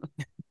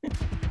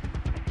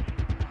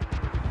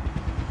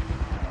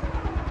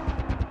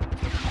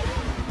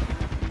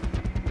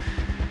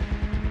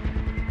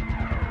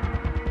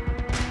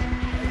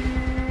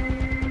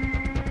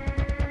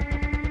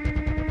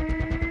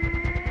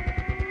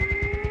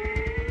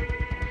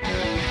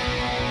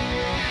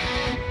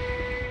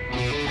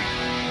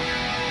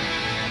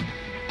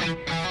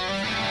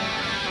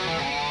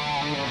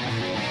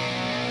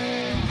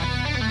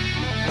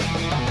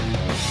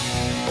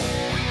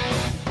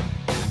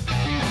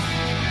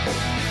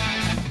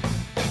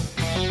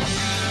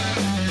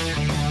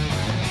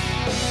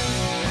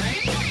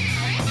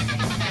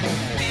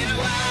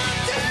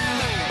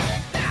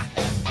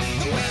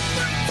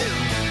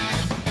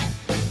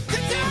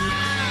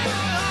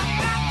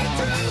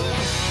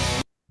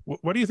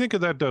 What do you think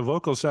of that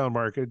vocal sound,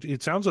 Mark?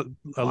 It sounds a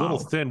little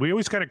thin. We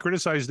always kind of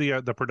criticize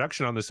the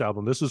production on this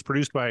album. This was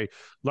produced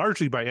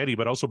largely by Eddie,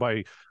 but also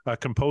by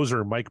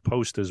composer Mike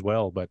Post as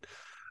well. But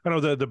I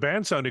don't know, the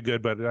band sounded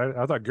good, but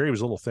I thought Gary was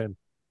a little thin.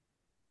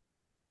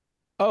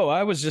 Oh,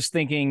 I was just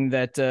thinking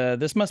that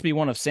this must be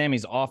one of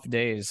Sammy's off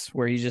days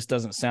where he just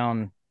doesn't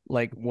sound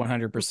like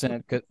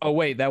 100%. Oh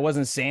wait, that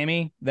wasn't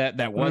Sammy.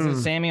 That wasn't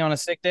Sammy on a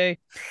sick day.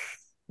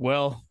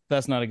 Well,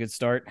 that's not a good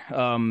start.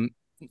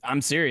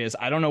 I'm serious.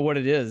 I don't know what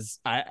it is.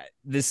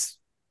 This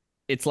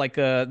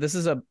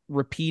is a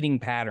repeating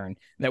pattern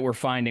that we're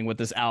finding with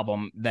this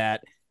album,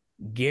 that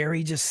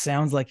Gary just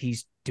sounds like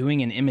he's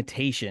doing an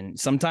imitation.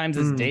 Sometimes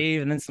it's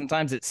Dave, and then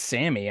sometimes it's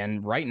Sammy.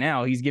 And right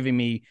now he's giving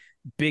me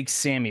big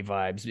Sammy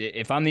vibes.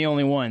 If I'm the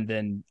only one,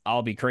 then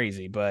I'll be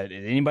crazy. But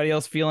is anybody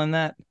else feeling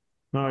that?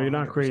 No, you're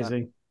not 100%.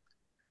 Crazy.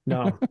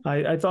 No,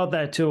 I thought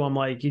that too. I'm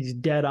like, he's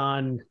dead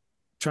on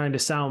trying to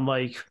sound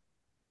like.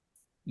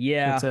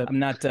 Yeah, I'm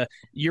not.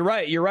 You're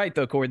right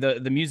though, Corey.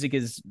 The music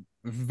is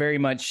very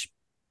much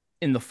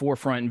in the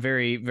forefront and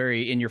very,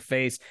 very in your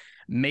face.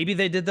 Maybe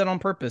they did that on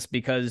purpose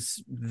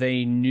because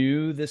they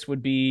knew this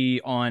would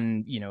be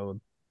on,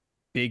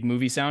 big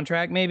movie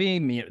soundtrack.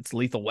 Maybe it's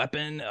Lethal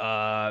Weapon.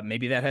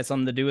 Maybe that had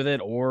something to do with it,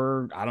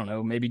 or I don't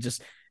know. Maybe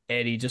just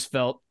Eddie just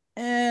felt,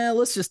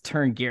 let's just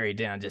turn Gary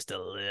down just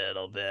a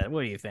little bit.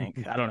 What do you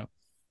think? I don't know.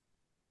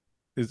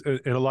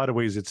 In a lot of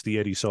ways, it's the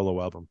Eddie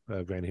solo album.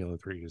 Van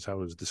Halen 3 is how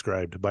it was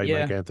described by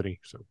Mike Anthony.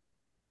 So,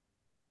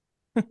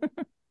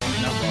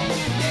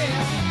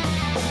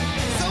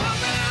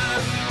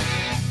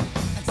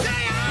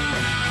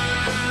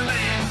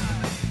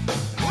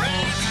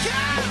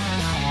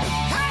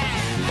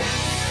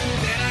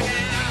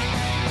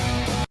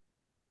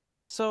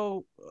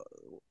 So,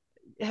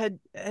 had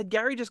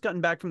Gary just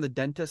gotten back from the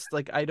dentist?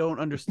 Like, I don't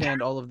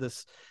understand all of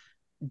this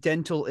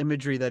dental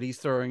imagery that he's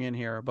throwing in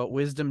here about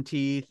wisdom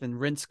teeth and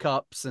rinse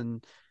cups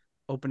and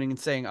opening and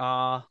saying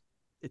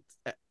it's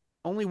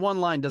only one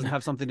line doesn't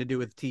have something to do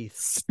with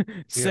teeth.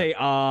 Say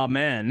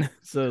amen.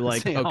 So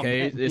like, say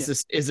okay, amen.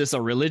 Is this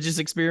a religious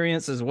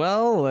experience as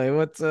well? Like,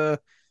 what's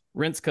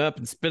rinse cup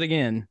and spit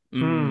again?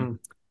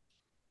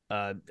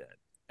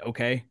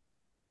 Okay.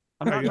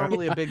 I'm not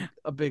normally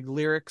a big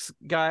lyrics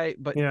guy,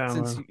 but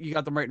since you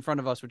got them right in front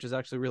of us, which is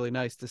actually really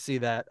nice to see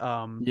that.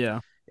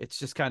 It's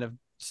just kind of,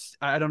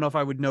 I don't know if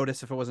I would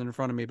notice if it wasn't in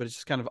front of me, but it's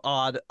just kind of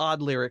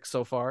odd lyrics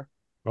so far.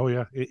 Oh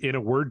yeah, in a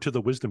word to the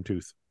wisdom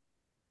tooth.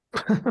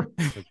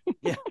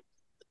 Yeah.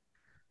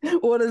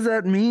 What does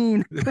that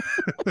mean?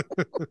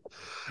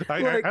 I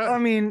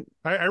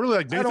really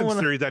like Nathan's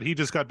theory that he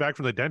just got back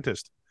from the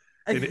dentist,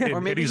 and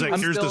he's like,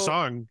 "Here's the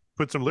song.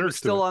 Put some lyrics."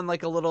 Still on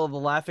like a little of the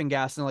laughing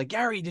gas, and like,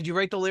 Gary, did you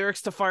write the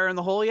lyrics to "Fire in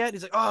the Hole" yet?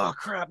 He's like, "Oh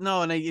crap,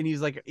 no!" And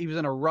he's like, he was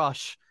in a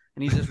rush,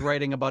 and he's just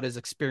writing about his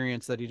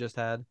experience that he just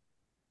had.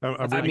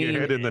 I'm reading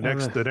ahead in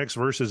the next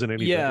verse isn't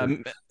any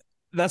better.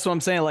 That's what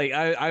I'm saying. Like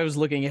I was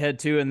looking ahead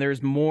too, and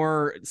there's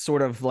more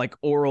sort of like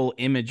oral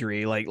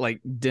imagery,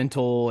 like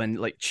dental and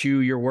like chew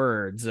your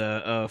words,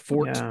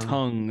 forked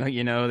tongue.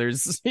 You know,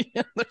 there's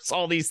there's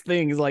all these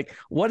things. Like,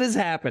 what is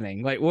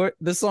happening? Like, what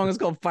this song is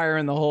called "Fire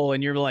in the Hole,"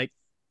 and you're like,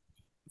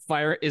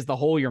 fire is the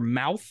hole your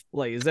mouth?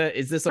 Like,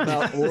 is this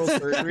about oral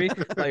surgery?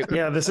 Like,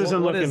 yeah, this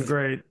isn't looking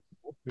great.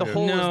 The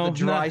hole is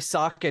the dry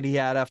socket he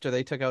had after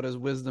they took out his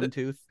wisdom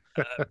tooth.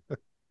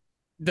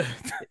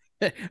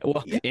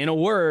 Well, in a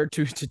word,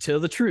 to tell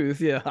the truth,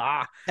 yeah.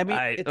 I mean,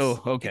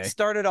 it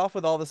started off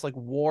with all this like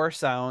war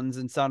sounds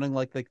and sounding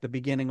like the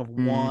beginning of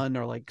One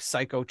or like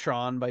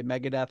Psychotron by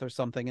Megadeth or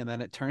something, and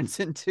then it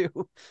turns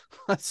into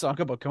a song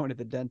about going to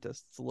the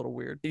dentist. It's a little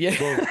weird. Yeah.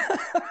 Well,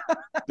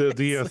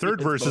 the third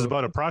verse is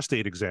about a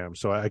prostate exam,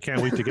 so I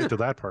can't wait to get to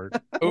that part.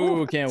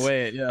 Oh, can't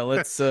wait. Yeah,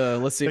 let's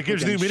see. It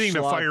gives new meaning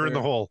to fire in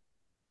the hole.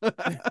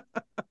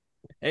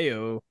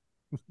 Heyo.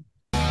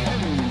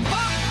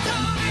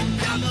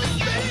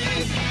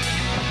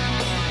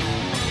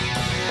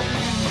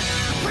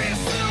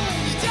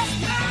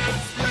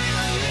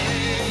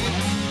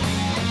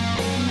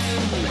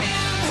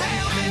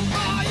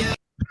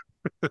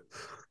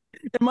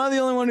 Am I the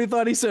only one who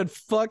thought he said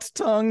fucked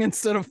tongue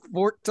instead of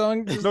forked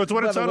tongue? No, it's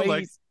what it sounded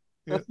like.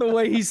 The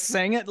way he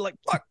sang it, like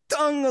fuck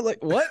tongue. I'm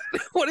like, what?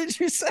 What did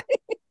you say?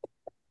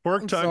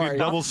 Forked tongue, you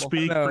double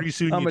speak. Pretty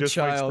soon you just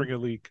might spring a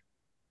leak.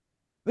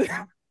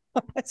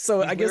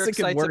 So I guess it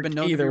could work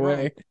either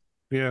way.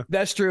 Yeah,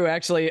 that's true.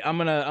 Actually, I'm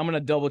gonna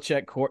double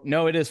check.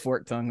 No, it is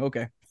forked tongue.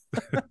 Okay.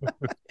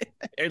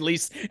 at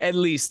least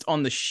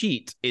on the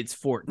sheet it's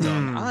forked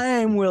tongue.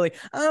 I'm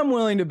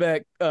willing to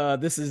bet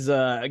this is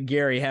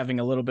Gary having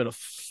a little bit of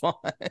fun.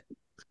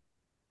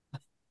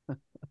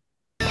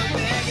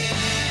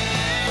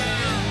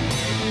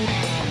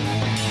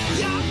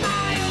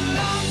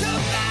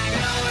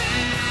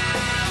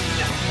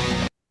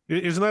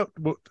 Isn't that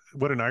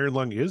what an iron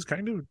lung is?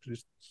 Kind of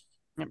just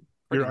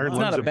your iron lung's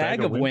not a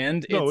bag of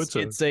wind. No, it's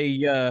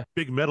a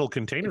big metal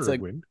container of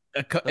wind.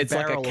 It's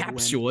like a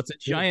capsule. It's a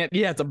giant.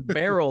 Yeah, it's a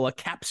barrel, a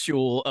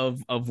capsule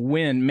of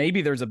wind.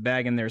 Maybe there's a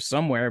bag in there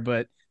somewhere,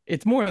 but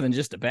it's more than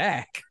just a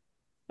bag.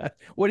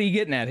 What are you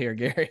getting at here,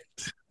 Gary?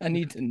 I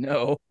need to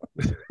know.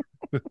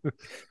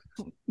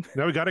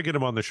 Now we got to get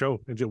him on the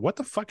show. What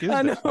the fuck is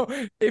I this? know.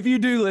 If you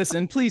do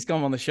listen, please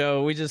come on the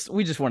show. We just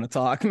want to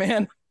talk,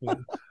 man. I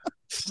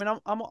mean,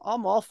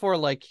 I'm all for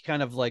like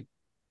kind of like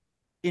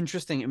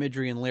interesting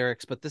imagery and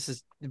lyrics, but this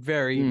is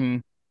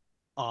very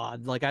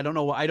odd. Like I don't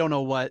know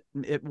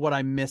what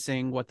I'm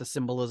missing, what the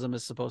symbolism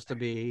is supposed to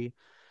be.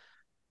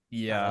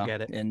 Yeah, I don't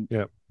get it. And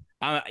yeah.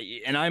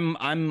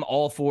 I'm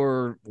all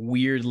for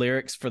weird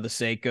lyrics for the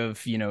sake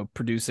of,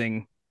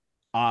 producing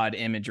odd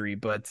imagery,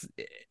 but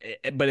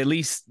at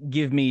least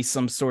give me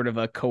some sort of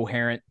a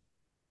coherent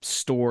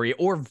story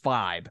or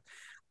vibe.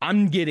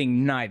 I'm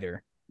getting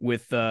neither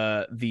with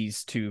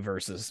these two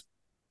verses.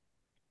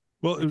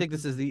 Well, I think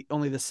this is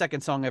only the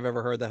second song I've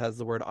ever heard that has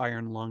the word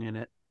iron lung in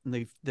it. And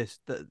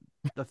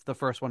the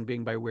first one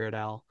being by Weird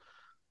Al.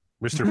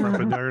 Mr.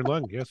 Frump Iron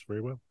Lung, yes, very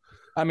well.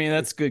 I mean,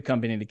 that's good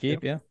company to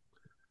keep, yeah.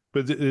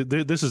 But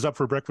this is up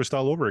for breakfast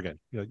all over again.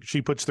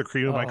 She puts the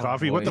cream in my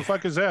coffee. Boy. What the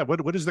fuck is that?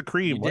 What is the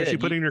cream? Why is she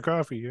putting in your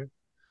coffee? Yeah.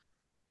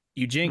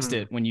 You jinxed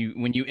it when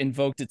you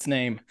invoked its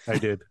name. I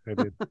did.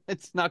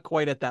 It's not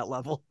quite at that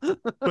level.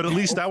 But at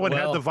least that one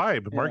had the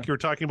vibe. Mark, you were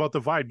talking about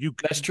the vibe.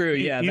 That's true.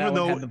 Yeah, even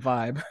though had the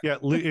vibe. Yeah,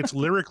 it's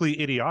lyrically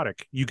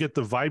idiotic. You get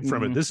the vibe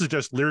from it. This is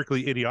just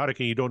lyrically idiotic,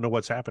 and you don't know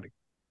what's happening.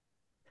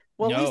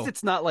 Well, at least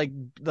it's not like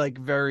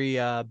very.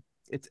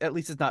 It's at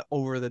least it's not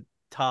over the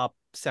top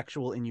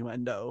sexual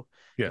innuendo.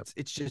 Yeah,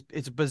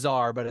 it's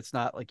bizarre, but it's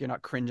not like you're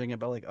not cringing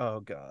about like, oh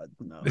god,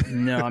 no.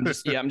 No, I'm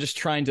just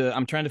trying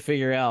to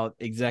figure out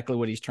exactly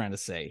what he's trying to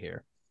say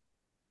here.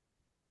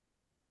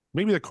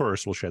 Maybe the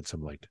chorus will shed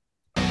some light.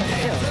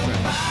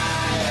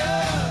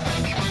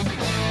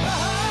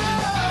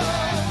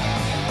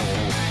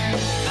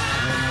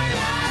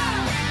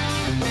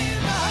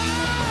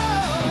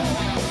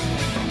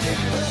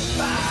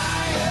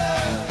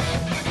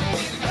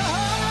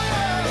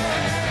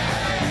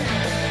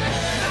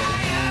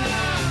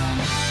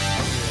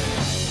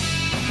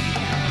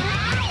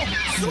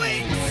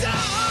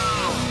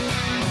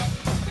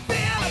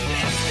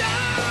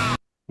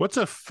 What's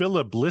a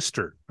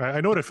filiblister? I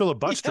know what a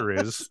filibuster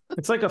is.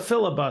 It's like a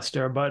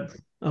filibuster, but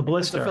a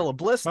blister. It's a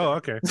filiblister. Oh,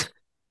 okay.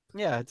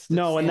 Yeah, it's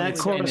no, and that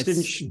chorus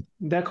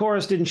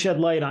didn't shed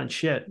light on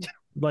shit.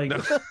 Like,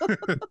 no.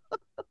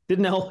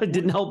 didn't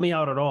help me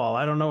out at all.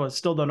 I don't know.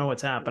 Still don't know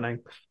what's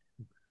happening.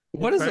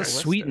 What is a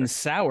sweet and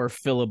sour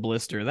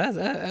filibuster?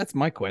 That's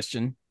my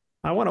question.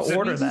 I want to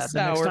order that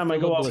the next time I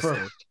go out for.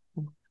 I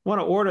want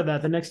to order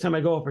that the next time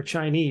I go out for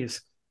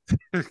Chinese.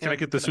 Can I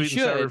get the sweet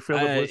and sour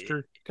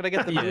filibuster? Could I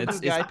get the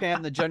guy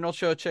pan, the General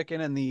Show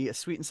chicken, and the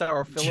sweet and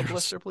sour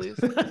filibuster, please?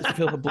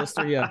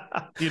 Filibuster, yeah.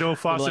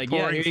 Faucet like,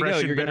 pouring, here you fresh go.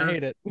 and You're bitter. Gonna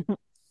hate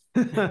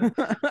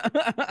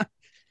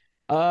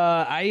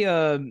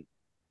it.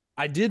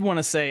 I did want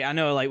to say, I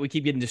know, like, we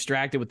keep getting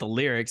distracted with the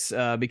lyrics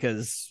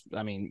because,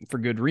 I mean, for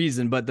good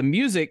reason, but the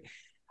music,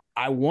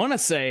 I want to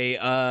say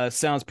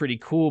sounds pretty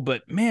cool,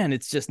 but man,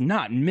 it's just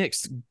not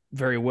mixed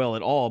very well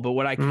at all. But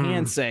what I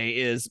can say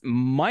is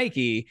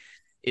Mikey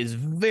is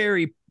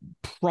very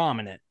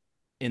prominent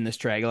in this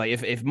track. Like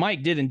if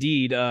Mike did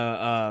indeed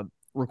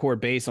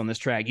record bass on this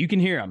track, you can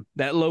hear him.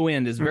 That low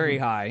end is very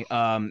high.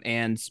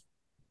 And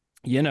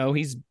you know,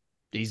 he's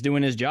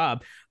doing his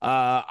job.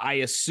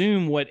 I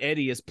assume what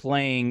Eddie is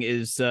playing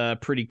is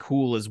pretty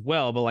cool as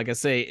well. But like I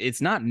say,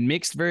 it's not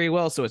mixed very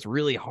well, so it's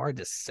really hard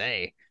to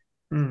say.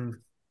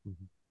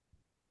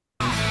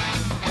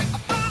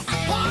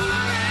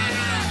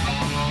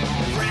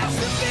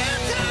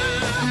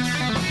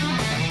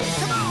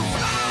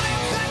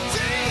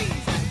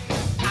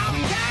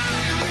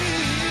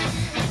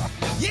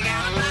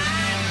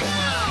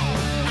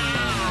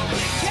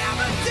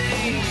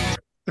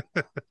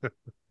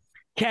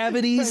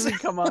 Cavities.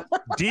 Come on.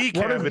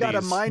 Decavities. Got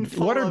a mind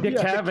full What are of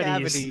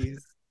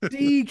decavities?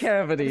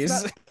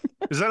 Decavities.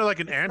 Is that like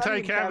an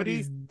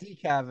anti-cavity?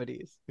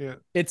 Decavities. Yeah.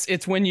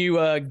 It's when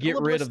you get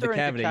rid of the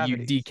cavity. You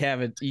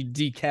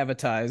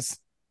decavitize.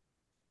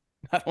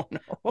 I don't know.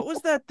 What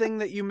was that thing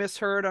that you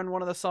misheard on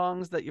one of the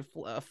songs that you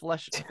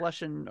flesh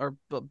and or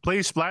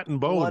Play splat and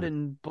bone. blood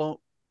and bone.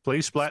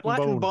 Play splat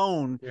and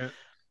bone. Yeah.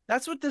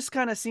 That's what this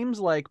kind of seems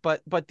like,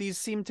 but these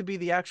seem to be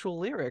the actual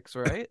lyrics,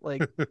 right?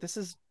 Like this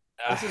is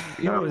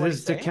no,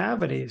 it's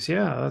decavities.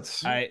 Yeah,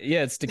 that's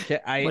it's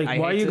why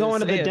are you going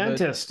to the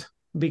dentist?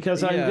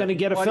 Because I'm going to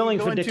get a filling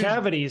for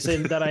decavities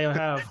that I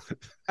have.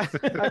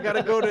 I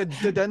gotta go to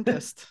the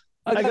dentist.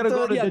 I gotta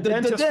go to the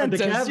dentist for the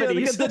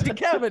cavities. Get the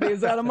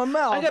decavities out of my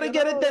mouth. I gotta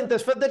get a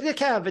dentist for the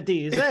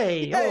decavities.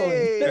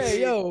 Hey,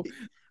 yo.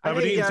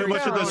 Haven't eaten too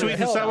much of the sweet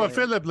and sour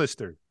filler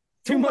blister.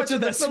 Too much of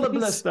the filler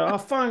blister. A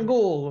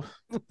fangool.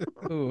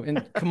 Ooh,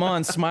 and come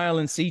on, smile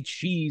and see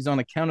cheese on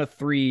a count of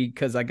 3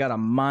 because I got a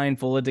mind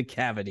full of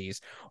decavities.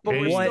 But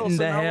what in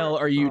the hell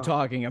are you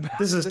talking about?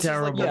 This is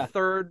terrible. Is like the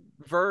third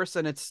verse,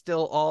 and it's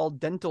still all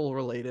dental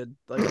related.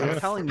 Like I'm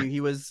telling you,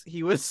 he was.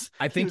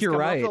 I think you're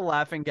right. The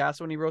laughing gas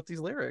when he wrote these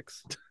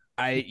lyrics.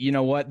 You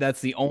know what?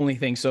 That's the only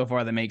thing so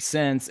far that makes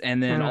sense.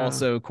 And then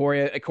also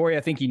Corey, I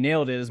think you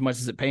nailed it. As much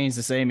as it pains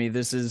to say me,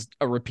 this is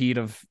a repeat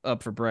of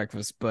Up for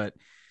Breakfast, but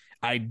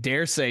I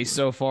dare say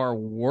so far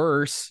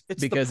worse. It's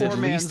because the poor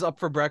man's Up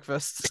for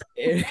Breakfast.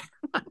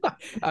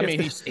 I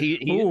mean,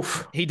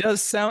 he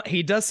does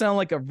sound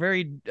like a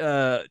very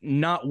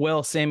not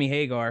well Sammy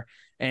Hagar,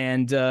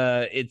 and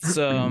it's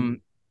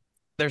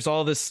there's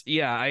all this.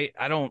 Yeah,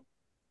 I don't.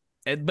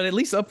 But at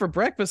least Up for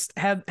Breakfast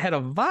had a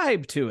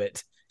vibe to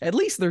it. At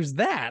least there's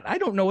that. I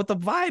don't know what the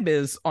vibe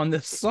is on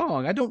this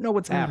song. I don't know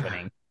what's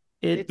happening.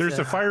 There's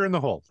a fire in the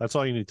hole. That's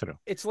all you need to know.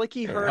 It's like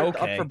he heard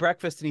Up for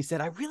Breakfast and he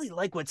said, I really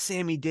like what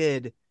Sammy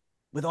did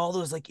with all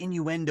those like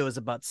innuendos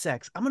about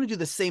sex. I'm going to do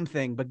the same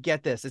thing, but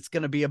get this. It's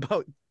going to be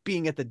about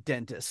being at the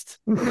dentist.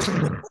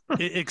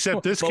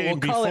 Except this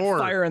came call before. It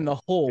fire in the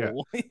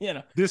hole. Yeah. You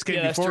know, this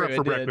came before Up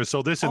for Breakfast.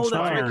 So this inspired.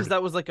 That's right, because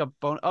that was like a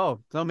bone.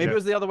 Oh, so maybe it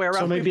was the other way around.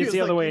 So maybe it's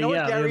the other way. You know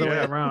the other way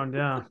around.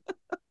 Yeah.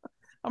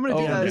 I'm gonna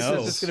do that. No.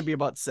 It's just gonna be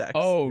about sex.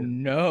 Oh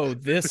no!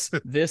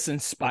 This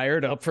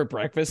inspired Up for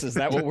Breakfast. Is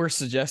that what we're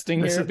suggesting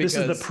here? This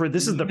is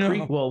the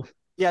prequel.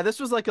 Yeah, this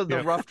was like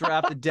the rough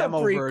draft, the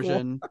demo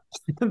version.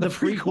 The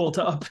prequel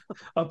to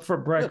Up for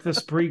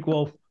Breakfast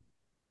prequel.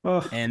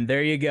 Oh. And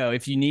there you go.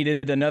 If you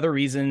needed another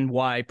reason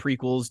why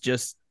prequels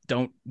just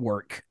don't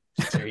work,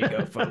 there you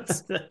go,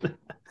 folks.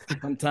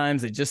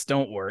 Sometimes they just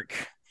don't work.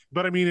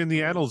 But I mean, in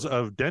the annals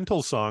of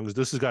dental songs,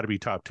 this has got to be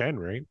top 10,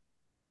 right?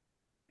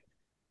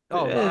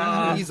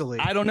 Oh, easily.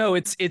 I don't know.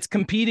 It's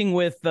competing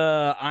with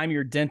I'm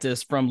Your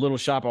Dentist from Little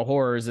Shop of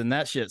Horrors, and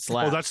that shit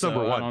slaps. Oh, that's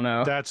number one. I don't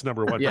know. That's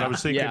number one. But I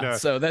was thinking,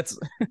 so that's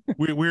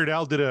Weird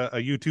Al did a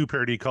YouTube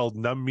parody called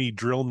 "Numb Me,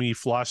 Drill Me,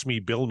 Floss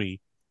Me, Bill Me."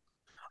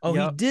 Oh,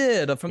 he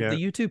did from the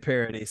YouTube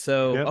parody.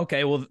 So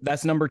okay, well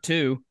that's number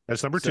 2.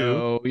 That's number 2.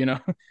 So you know,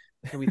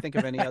 can we think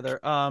of any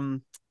other?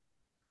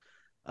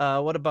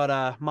 What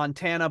about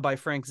Montana by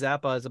Frank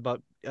Zappa is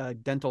about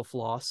dental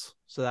floss.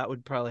 So that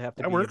would probably have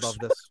to be above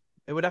this.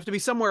 It would have to be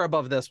somewhere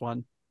above this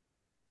one.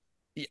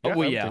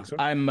 So.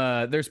 I'm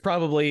there's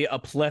probably a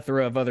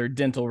plethora of other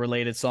dental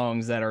related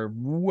songs that are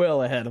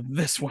well ahead of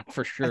this one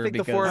for sure. I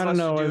think the four of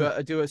us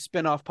should do a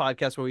spin-off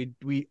podcast where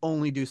we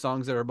only do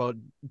songs that are about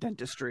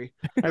dentistry.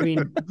 I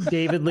mean,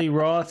 David Lee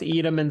Roth,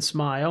 Eat 'Em and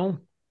Smile.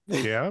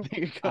 Yeah.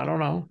 I don't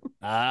know.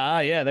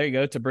 Yeah, there you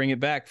go. To bring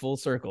it back full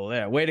circle.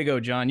 Yeah. Way to go,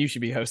 John. You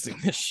should be hosting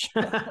this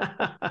show.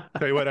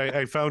 Tell you what,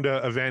 I found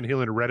a Van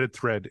Halen Reddit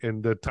thread,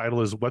 and the title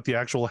is "What the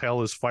Actual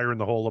Hell is Fire in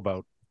the Hole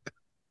About?"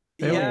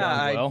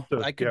 Yeah,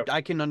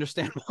 I can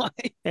understand why.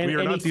 And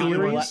any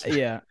theories?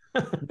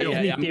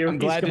 I'm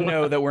glad to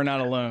know that we're not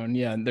alone.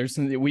 Yeah, there's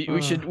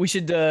we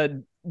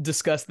should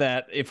discuss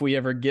that if we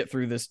ever get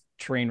through this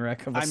train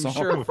wreck of a song.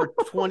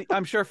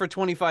 I'm sure for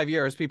 25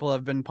 years people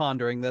have been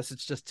pondering this.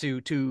 It's just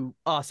to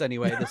us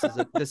anyway.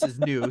 This is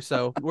new,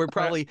 so we're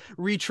probably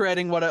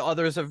retreading what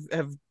others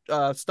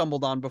have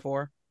stumbled on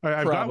before.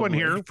 I've got one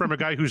here from a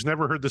guy who's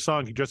never heard the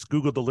song. He just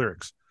Googled the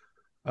lyrics.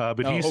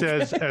 But he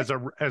says, as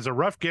a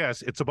rough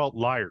guess, it's about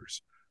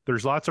liars.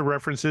 There's lots of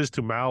references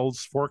to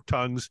mouths, forked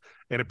tongues,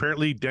 and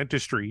apparently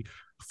dentistry.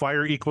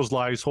 Fire equals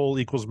lies, hole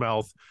equals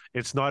mouth.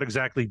 It's not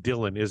exactly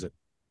Dylan, is it?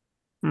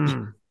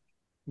 Mm.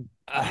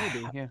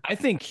 Maybe, yeah. I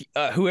think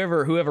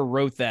whoever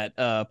wrote that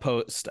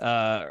post,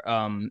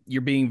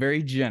 you're being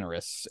very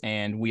generous,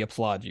 and we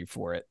applaud you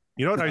for it.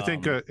 You know what? I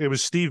think it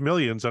was Steve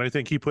Millions, and I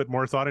think he put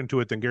more thought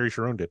into it than Gary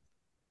Sharon did.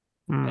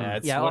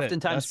 Yeah,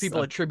 oftentimes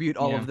people attribute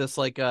all of this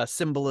like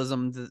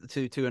symbolism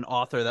to an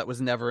author that was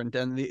never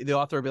intended. The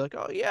author would be like,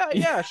 "Oh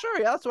yeah, sure,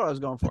 yeah, that's what I was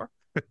going for."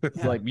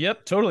 It's like,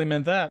 yep, totally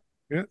meant that.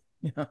 Yeah,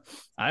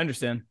 I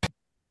understand.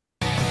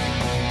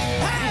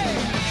 Hey,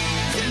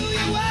 do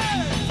your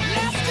words,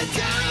 let's get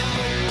down.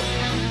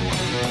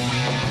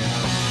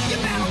 You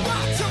better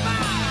watch your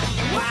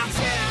mind, watch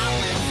it out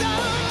with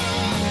some.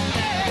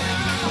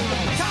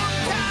 Come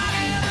down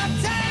and I'll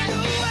take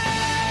away.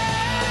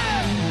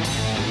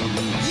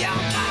 Your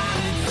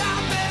mind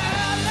inside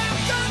better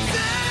left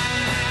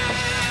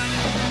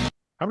unsaid.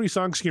 How many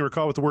songs can you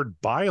recall with the word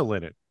bile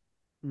in it?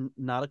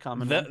 Not a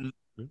common one.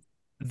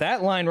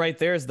 That line right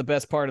there is the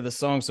best part of the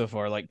song so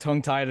far. Like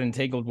tongue-tied and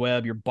tangled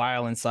web, your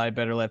bile inside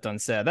better left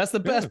unsaid. That's the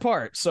best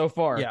part so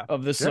far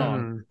of the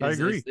song. I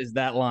agree. Is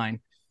that line.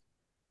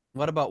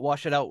 What about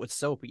wash it out with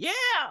soap? Yeah.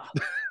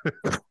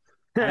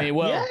 I mean,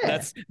 well,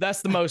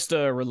 that's the most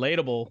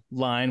relatable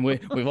line.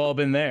 We've all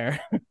been there.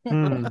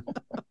 And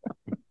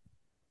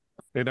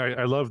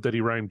I love that he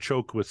rhymed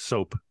choke with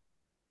soap.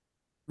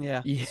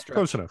 Yeah.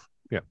 Close enough.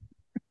 Yeah.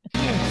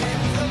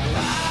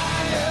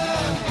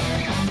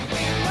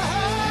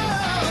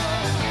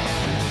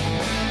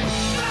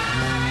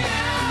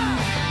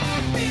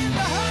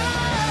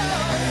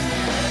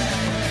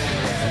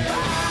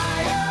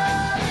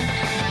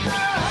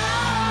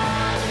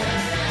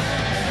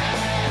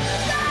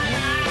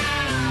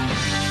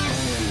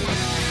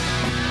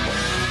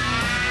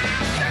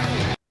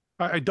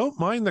 I don't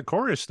mind the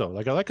chorus though.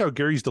 Like I like how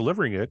Gary's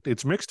delivering it.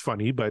 It's mixed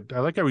funny, but I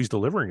like how he's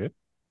delivering it.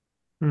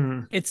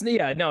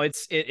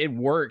 It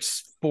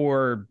works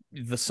for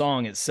the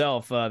song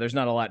itself. There's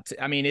not a lot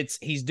I mean,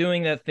 he's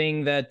doing that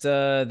thing that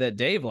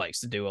Dave likes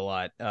to do a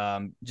lot.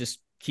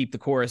 Just keep the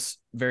chorus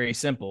very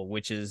simple,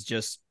 which is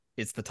just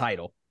it's the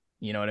title.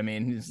 You know what I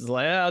mean? It's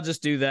like, I'll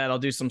just do that. I'll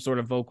do some sort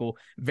of vocal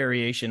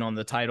variation on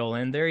the title,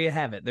 and there you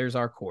have it. There's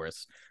our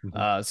chorus.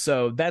 Mm-hmm.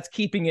 So that's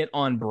keeping it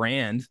on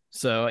brand.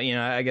 So,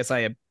 I guess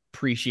I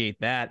appreciate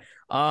that.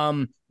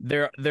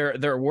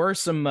 There were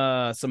some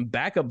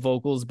backup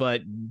vocals,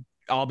 but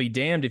I'll be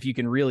damned if you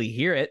can really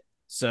hear it.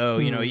 So,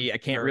 I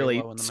can't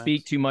really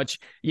speak too much.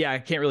 Yeah, I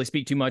can't really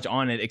speak too much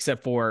on it,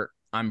 except for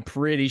I'm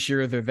pretty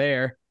sure they're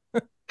there.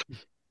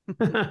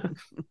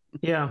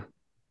 Yeah.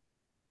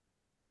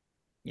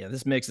 Yeah,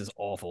 this mix is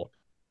awful.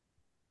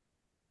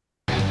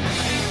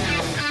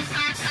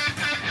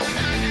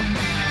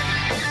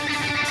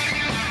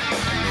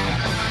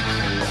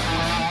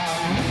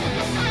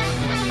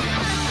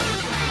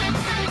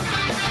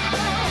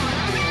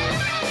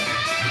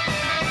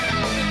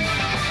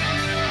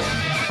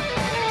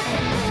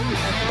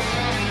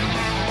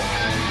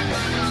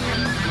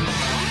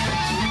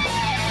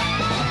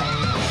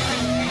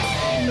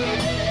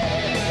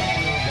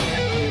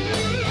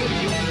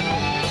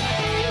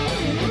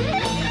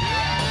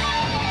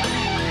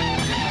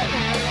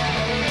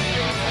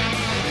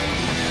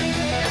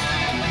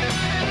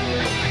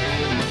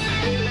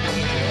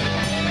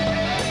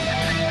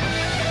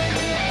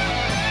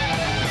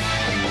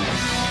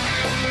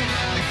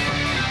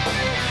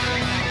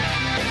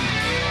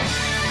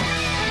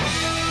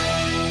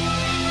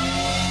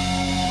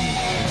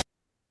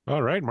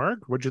 All right,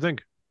 Mark, what'd you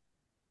think?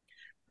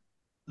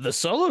 The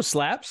solo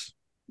slaps.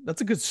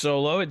 That's a good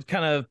solo. It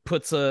kind of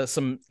puts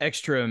some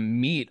extra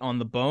meat on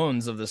the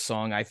bones of the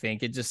song. I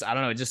think it just, I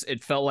don't know.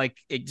 It felt like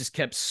it just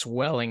kept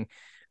swelling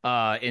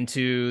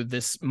into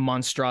this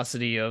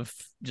monstrosity of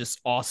just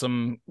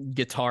awesome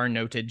guitar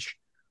notage.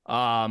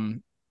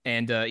 And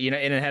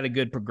it had a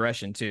good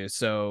progression too.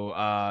 So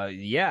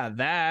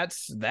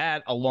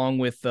that along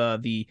with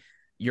the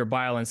your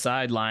bile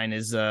inside line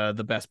is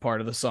the best part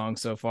of the song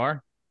so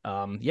far.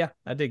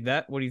 I dig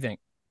that. What do you think?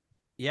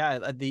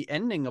 Yeah, the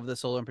ending of the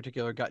solo in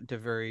particular got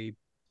into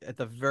at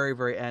the very,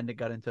 very end, it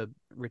got into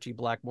Ritchie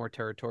Blackmore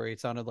territory.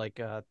 It sounded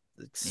like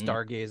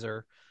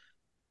Stargazer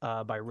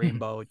by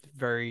Rainbow. It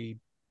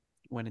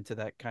went into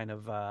that kind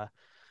of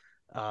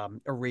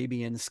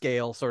Arabian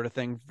scale sort of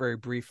thing very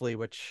briefly,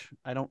 which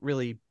I don't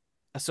really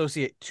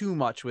associate too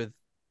much with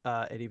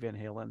Eddie Van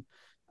Halen.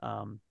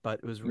 But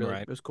it was really,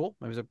 It was cool.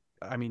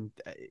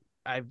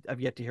 I've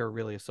yet to hear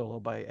really a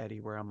solo by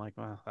Eddie where I'm like,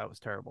 well, that was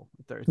terrible.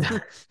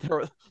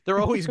 They're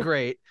always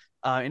great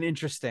and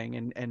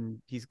interesting,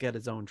 and he's got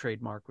his own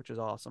trademark, which is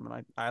awesome,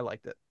 and I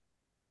liked it.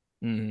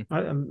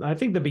 Mm-hmm. I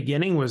think the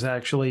beginning was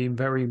actually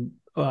very,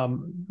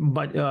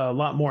 but a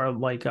lot more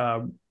like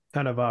kind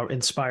of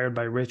inspired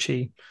by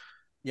Ritchie.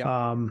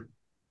 Yeah.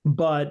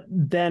 But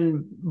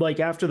then, like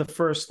after the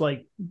first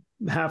like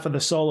half of the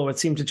solo, it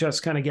seemed to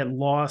just kind of get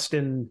lost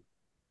in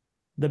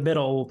the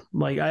middle.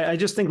 Like I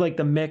just think like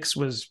the mix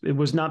was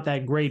not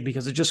that great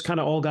because it just kind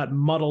of all got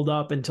muddled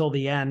up until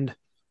the end.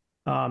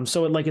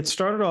 So it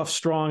started off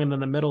strong, and then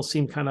the middle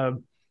seemed kind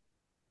of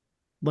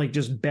like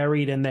just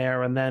buried in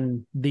there, and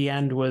then the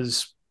end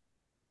was,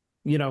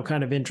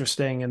 kind of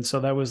interesting. And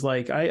so that was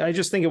like, I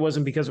just think it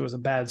wasn't because it was a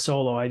bad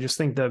solo. I just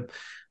think that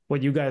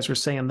what you guys were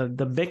saying,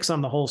 the mix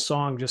on the whole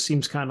song just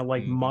seems kind of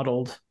like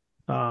muddled.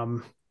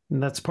 And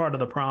that's part of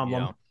the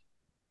problem.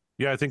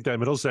 Yeah, I think that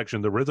middle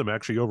section, the rhythm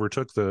actually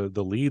overtook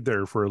the lead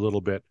there for a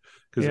little bit,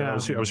 because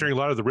I was hearing a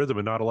lot of the rhythm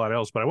and not a lot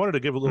else. But I wanted to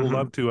give a little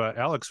love to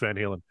Alex Van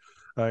Halen.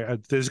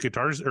 His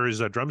guitars or his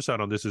drum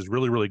sound on this is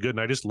really, really good. And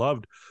I just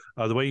loved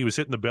the way he was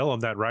hitting the bell on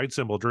that ride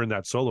cymbal during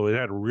that solo. It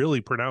had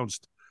really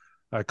pronounced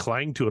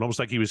clang to it, almost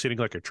like he was hitting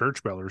like a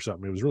church bell or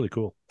something. It was really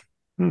cool.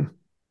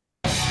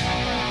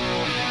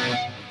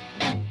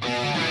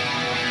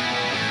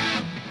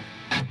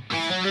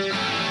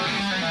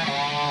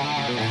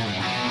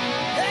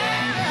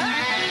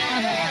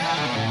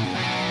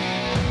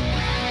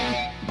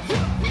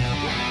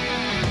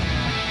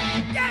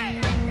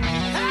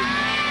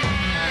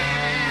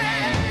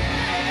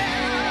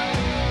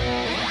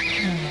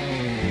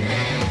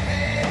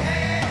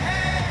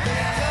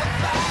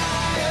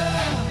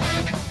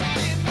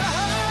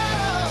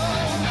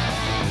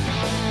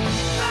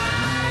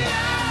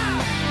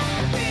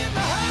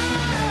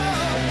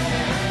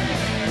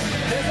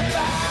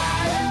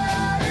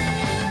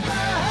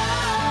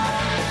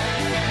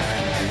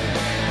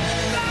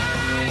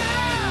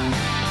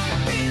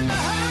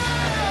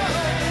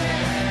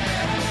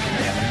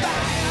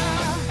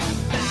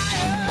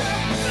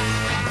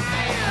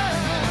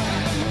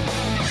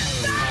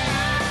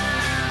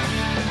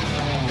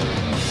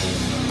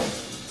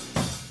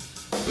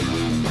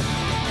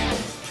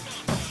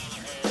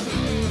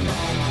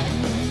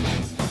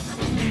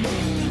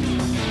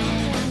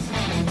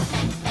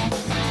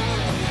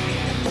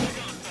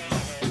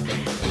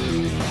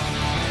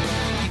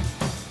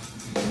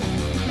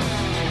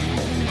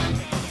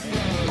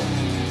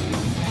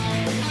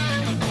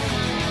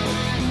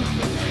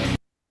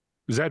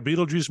 Is that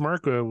Beetlejuice,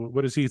 Mark?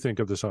 What does he think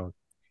of the song?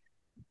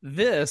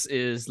 This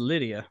is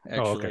Lydia,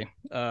 actually.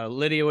 Oh, okay.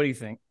 Lydia, what do you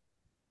think?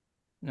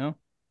 No?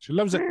 She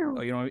loves it. Oh,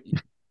 you want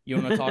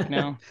to talk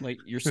now? Like,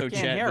 you're so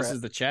chatty. This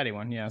is the chatty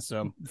one. Yeah.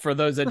 So for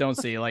those that don't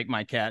see, like,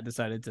 my cat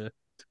decided to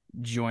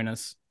join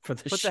us for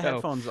the show. Put the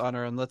headphones on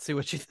her and let's see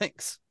what she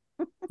thinks.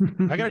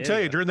 I got to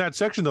tell you, during that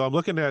section, though, I'm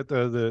looking at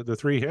the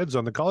three heads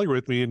on the collie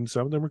with me, and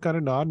some of them were kind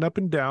of nodding up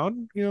and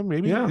down.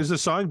 Maybe is the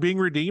song being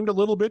redeemed a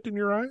little bit in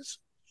your eyes?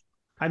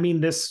 I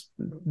mean, this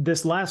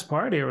last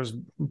part here was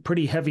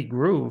pretty heavy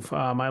groove.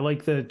 I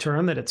like the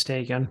turn that it's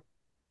taken.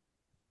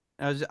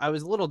 I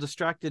was a little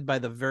distracted by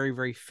the very,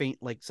 very faint,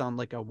 sound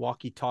like a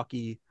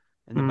walkie-talkie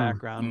in the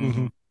background.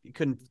 Mm-hmm. You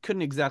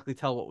couldn't exactly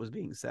tell what was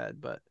being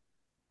said, but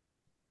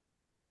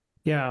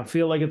yeah, I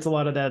feel like it's a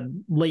lot of that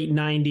late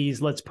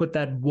 90s. Let's put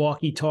that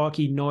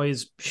walkie-talkie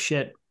noise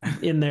shit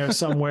in there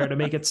somewhere to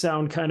make it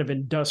sound kind of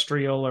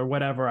industrial or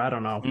whatever. I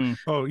don't know.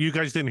 Oh, you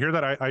guys didn't hear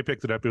that? I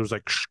picked it up. It was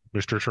like,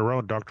 Mr.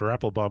 Sharon, Dr.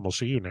 Applebaum will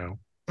see you now.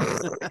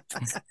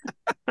 That's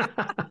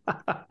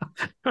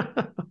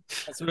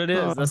what it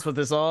is. That's what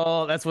this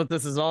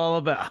is all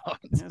about.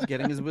 He's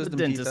getting his wisdom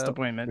dentist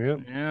appointment.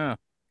 Yep. Yeah.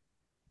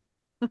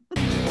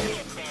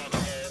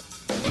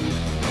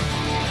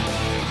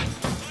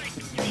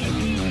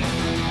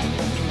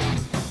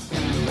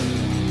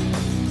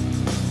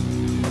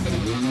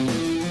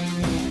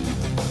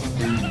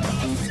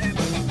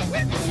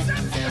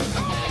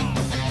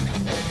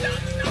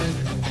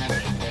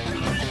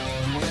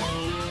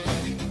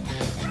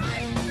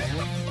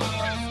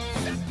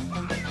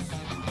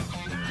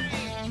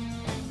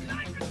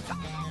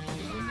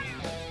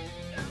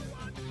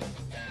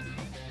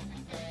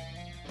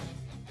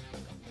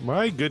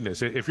 My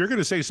goodness. If you're going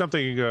to say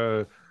something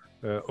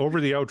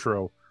over the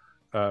outro,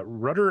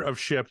 rudder of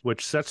ship,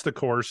 which sets the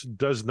course,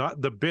 does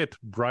not the bit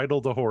bridle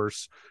the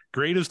horse.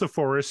 Great is the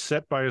forest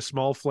set by a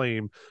small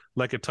flame,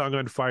 like a tongue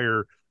on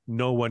fire,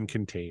 no one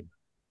can tame.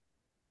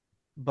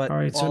 But all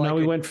right, so now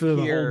we went for the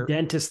whole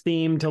dentist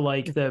theme to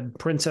like the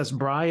Princess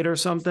Bride or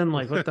something.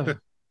 Like, what the...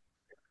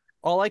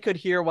 All I could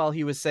hear while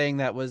he was saying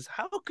that was,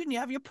 "How can you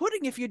have your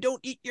pudding if you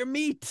don't eat your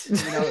meat?"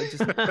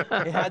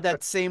 It had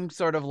that same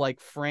sort of like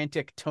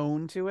frantic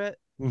tone to it.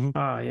 Mm-hmm.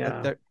 Oh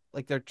yeah,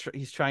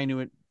 he's trying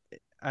to,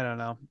 I don't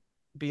know,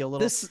 be a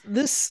little.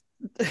 This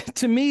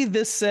to me,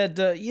 this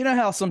said, you know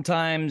how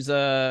sometimes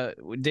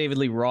David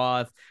Lee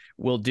Roth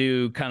will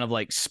do kind of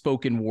like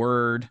spoken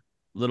word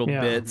little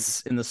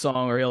bits in the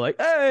song, or he'll like,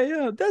 "Hey,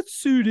 yeah, that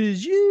suit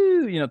is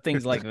you,"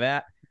 things like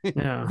that.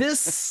 Yeah.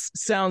 This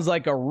sounds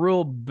like a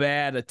real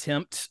bad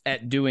attempt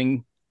at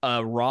doing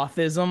a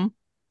Rothism,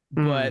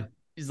 but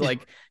he's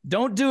like,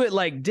 don't do it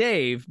like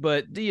Dave,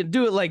 but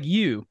do it like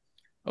you.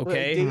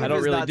 Okay, I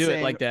don't really do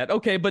it like that.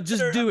 Okay, but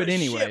just do it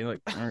anyway.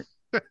 Like, all right.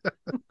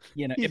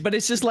 But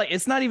it's just like,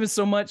 it's not even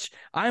so much.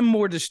 I'm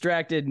more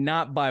distracted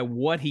not by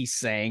what he's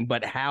saying,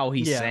 but how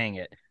he's saying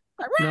it.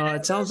 No,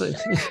 it sounds like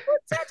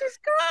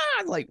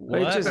like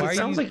what?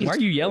 Why are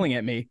you yelling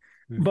at me?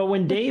 But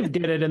when Dave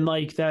did it, and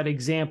like that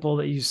example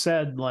that you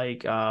said,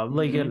 like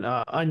in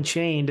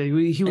Unchained,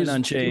 he was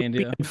Unchained,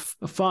 being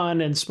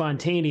fun and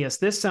spontaneous.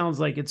 This sounds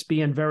like it's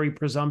being very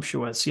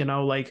presumptuous,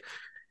 like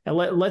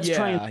let's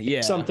try and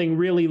do something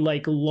really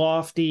like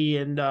lofty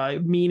and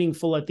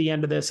meaningful at the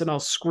end of this, and I'll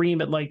scream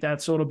it like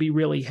that so it'll be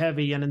really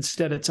heavy, and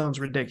instead it sounds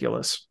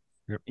ridiculous.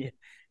 Yep.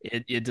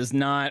 It does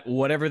not,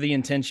 whatever the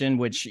intention,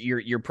 which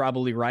you're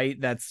probably right,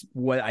 that's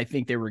what I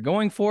think they were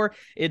going for.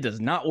 It does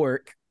not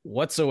work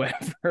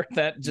whatsoever.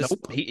 That just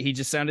he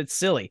just sounded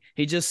silly.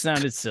 He just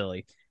sounded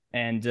silly,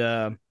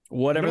 and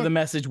whatever the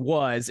message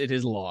was, it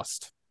is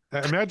lost.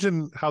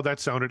 Imagine how that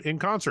sounded in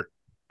concert,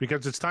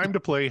 because it's time to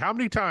play. How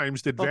many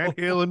times did Van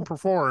Halen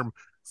perform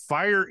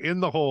 "Fire in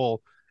the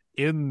Hole"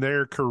 in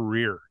their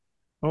career?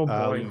 Oh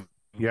boy.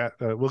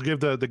 We'll give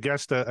the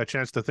guest a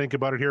chance to think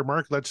about it here.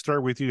 Mark, let's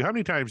start with you. How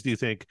many times do you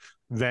think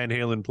Van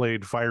Halen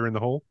played "Fire in the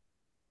Hole"?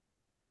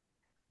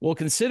 Well,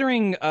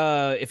 considering,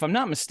 if I'm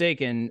not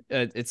mistaken,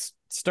 it's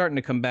starting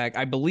to come back.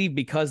 I believe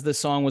because the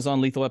song was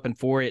on Lethal Weapon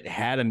 4, it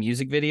had a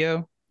music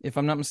video, if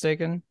I'm not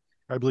mistaken.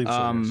 I believe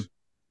so, yes.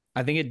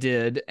 I think it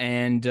did,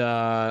 and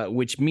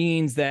which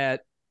means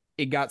that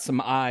it got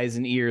some eyes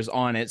and ears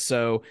on it.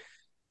 So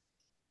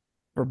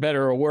for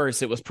better or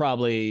worse, it was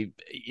probably,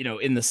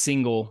 in the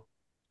single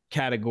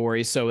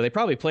category. So they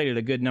probably played it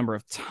a good number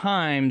of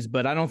times,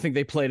 but I don't think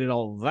they played it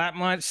all that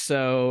much.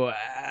 So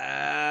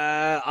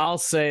I'll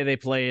say they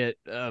play it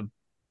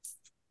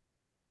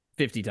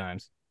 50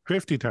 times.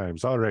 50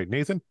 times. All right.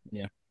 Nathan?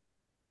 Yeah.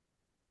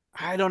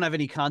 I don't have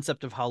any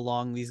concept of how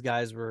long these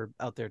guys were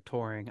out there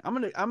touring. I'm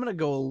gonna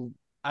go.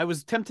 I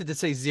was tempted to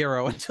say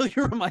 0 until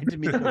you reminded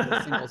me of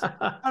the singles.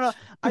 I don't know.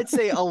 I'd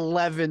say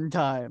 11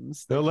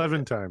 times.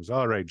 11 times.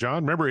 All right,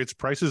 John. Remember, it's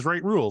Price is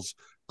Right rules.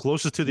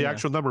 Closest to the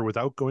actual number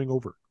without going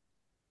over.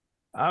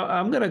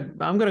 I'm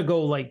gonna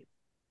go like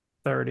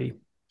 30.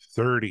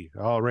 30.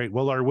 All right.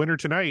 Well, our winner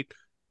tonight,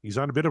 he's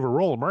on a bit of a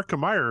roll. Mark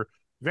Kameyer.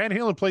 Van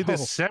Halen played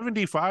this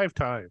 75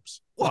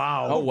 times.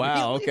 Wow. Oh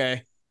wow.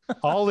 Okay.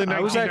 All in. I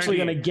was actually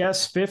going to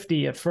guess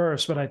 50 at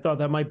first, but I thought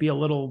that might be a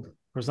little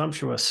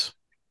presumptuous.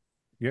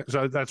 Yeah,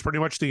 so that's pretty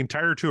much the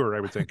entire tour, I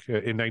would think,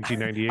 in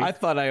 1998. I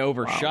thought I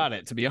overshot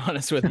it, to be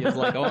honest with you. It's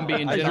like, I'm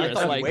being generous,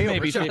 like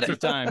maybe 50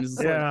 times.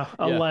 Yeah,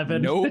 like,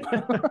 11. Nope.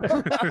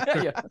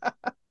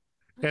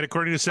 And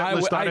according to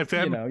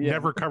Setlist.fm,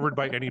 never covered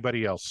by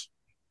anybody else.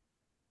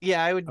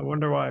 Yeah, I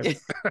wonder why.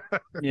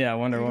 Yeah, I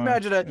wonder why.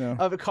 Imagine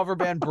a cover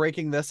band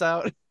breaking this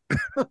out.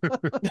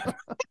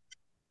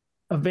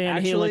 A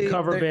Van Halen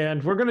cover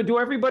band. We're going to do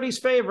everybody's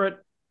favorite.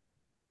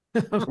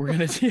 We're going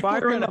to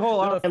Fire in the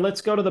Hole. All right,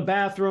 let's go to the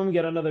bathroom,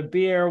 get another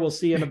beer. We'll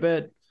see you in a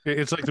bit.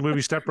 It's like the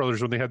movie Step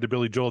Brothers when they had the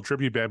Billy Joel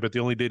tribute band, but they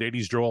only did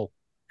 80s Joel.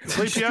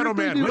 Play Piano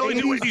Man. We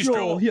only do 80s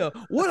Joel. Yeah.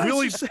 What we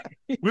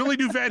only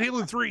do Van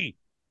Halen 3.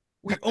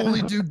 We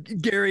only do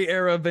Gary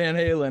era Van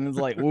Halen. It's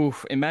like,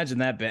 oof, imagine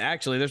that band.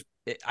 Actually,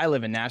 I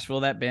live in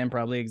Nashville. That band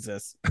probably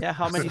exists. Yeah,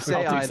 how many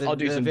say I'll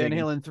do some Van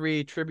Halen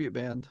 3 tribute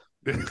band?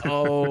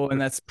 Oh, and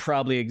that's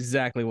probably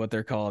exactly what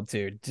they're called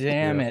too.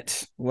 Damn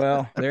it.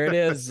 Well, there it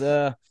is.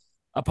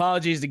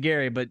 Apologies to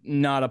Gary, but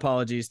not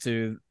apologies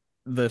to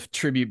the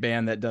tribute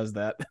band that does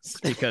that,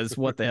 because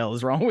what the hell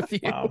is wrong with you?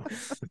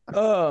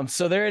 Wow.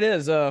 So there it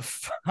is.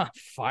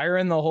 Fire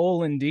in the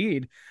Hole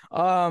indeed.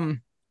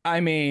 I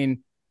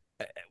mean,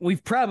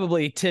 we've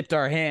probably tipped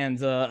our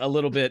hands a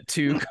little bit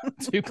too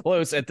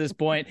close at this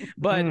point,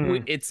 but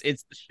it's the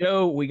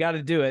show. We got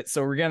to do it,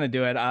 so we're gonna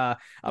do it. I'm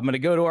gonna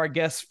go to our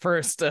guests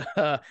first.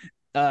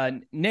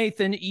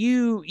 Nathan,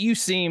 you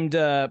seemed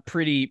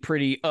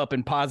pretty up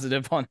and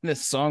positive on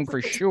this song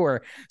for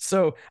sure.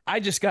 So I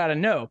just gotta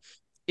know: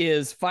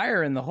 is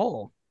Fire in the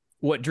Hole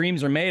what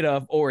dreams are made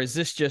of, or is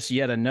this just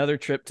yet another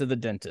trip to the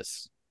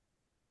dentist?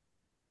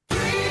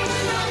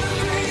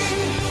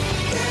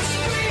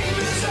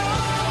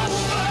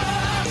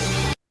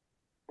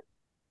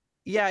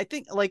 Yeah, I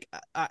think like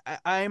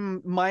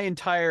I'm my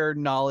entire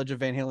knowledge of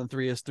Van Halen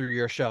 3 is through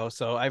your show.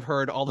 So I've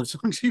heard all the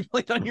songs you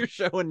played on your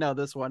show and now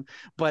this one.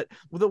 But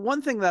the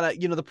one thing that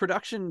the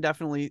production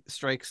definitely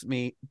strikes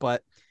me,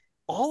 but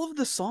all of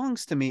the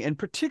songs to me, and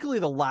particularly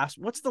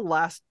what's the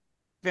last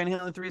Van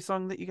Halen 3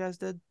 song that you guys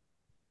did?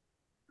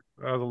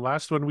 The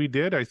last one we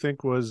did, I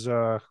think, was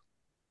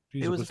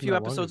it was a few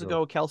episodes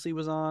ago. Kelsey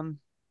was on.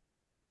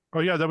 Oh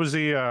yeah, that was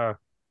the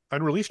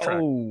unreleased track.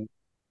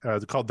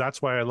 Called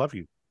 "That's Why I Love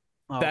You."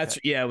 Oh,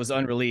 it was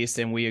unreleased,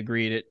 and we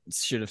agreed it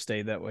should have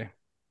stayed that way.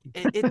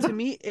 It to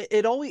me,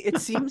 it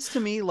seems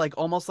to me like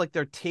almost like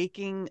they're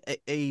taking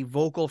a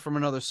vocal from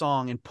another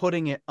song and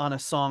putting it on a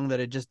song that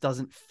it just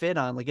doesn't fit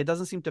on. Like, it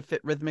doesn't seem to fit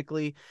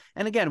rhythmically.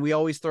 And again, we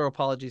always throw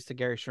apologies to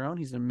Gary Cherone.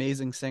 He's an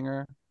amazing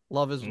singer,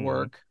 love his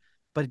work,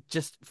 but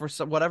just for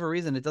whatever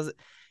reason,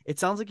 it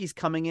sounds like he's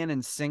coming in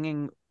and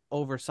singing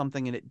over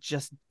something, and it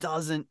just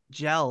doesn't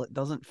gel. It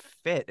doesn't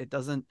fit. It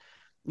doesn't,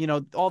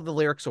 all the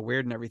lyrics are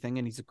weird and everything,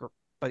 and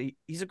but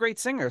he's a great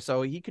singer,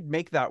 so he could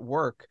make that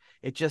work.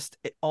 It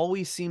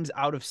always seems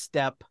out of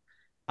step,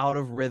 out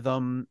of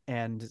rhythm,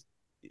 and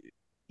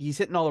he's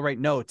hitting all the right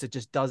notes. It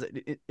just does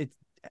it.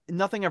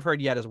 Nothing I've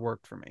heard yet has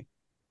worked for me.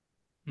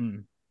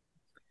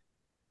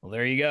 Well,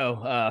 there you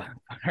go.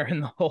 Fire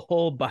in the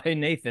Hole by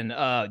Nathan.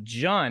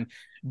 John,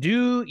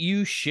 do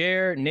you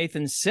share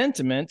Nathan's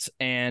sentiment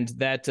and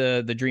that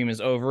the dream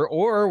is over,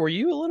 or were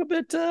you a little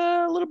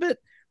bit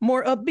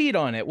more upbeat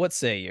on it? What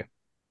say you?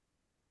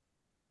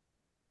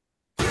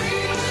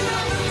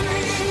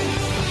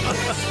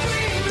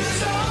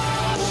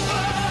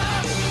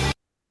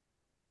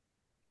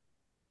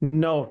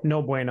 No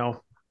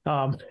bueno.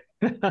 I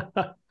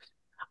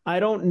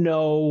don't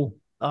know.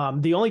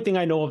 The only thing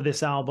I know of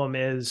this album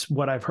is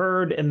what I've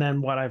heard and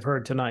then what I've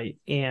heard tonight.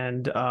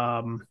 And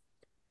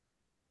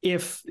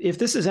if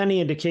this is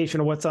any indication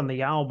of what's on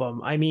the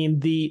album, I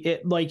mean,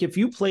 like if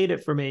you played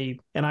it for me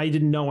and I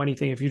didn't know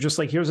anything, if you're just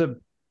like, here's a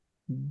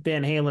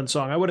Van Halen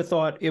song, I would have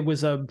thought it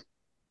was a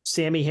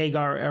Sammy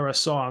Hagar era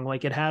song.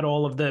 Like it had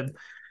all of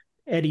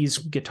Eddie's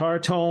guitar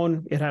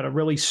tone. It had a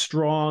really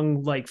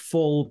strong, like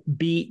full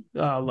beat,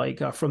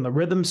 from the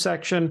rhythm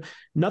section.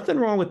 Nothing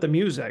wrong with the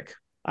music.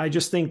 I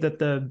just think that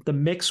the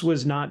mix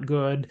was not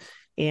good.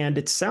 And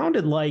it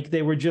sounded like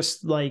they were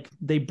just like,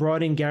 they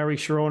brought in Gary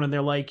Sharon and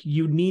they're like,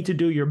 you need to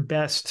do your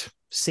best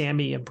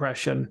Sammy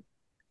impression.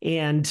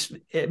 And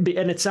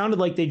it sounded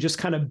like they just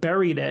kind of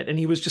buried it. And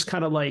he was just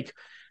kind of like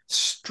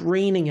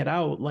straining it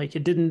out. Like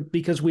it didn't,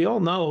 because we all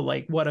know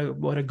like what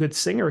a good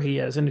singer he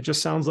is. And it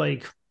just sounds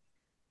like,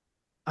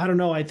 I don't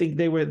know. I think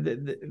they were,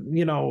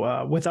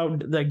 without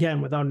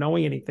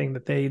knowing anything,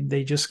 that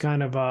they just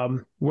kind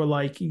of were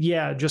like,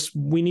 yeah, just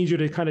we need you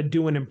to kind of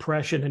do an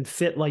impression and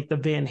fit like the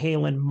Van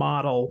Halen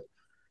model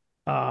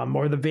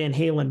or the Van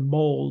Halen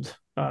mold,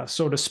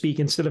 so to speak,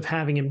 instead of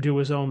having him do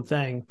his own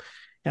thing.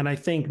 And I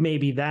think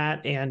maybe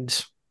that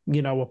and,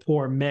 a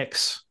poor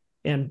mix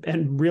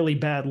and really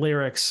bad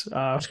lyrics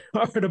are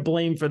to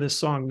blame for this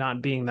song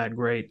not being that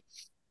great.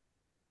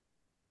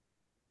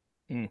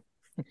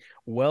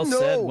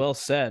 Well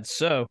said.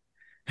 So,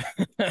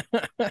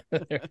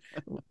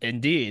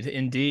 indeed.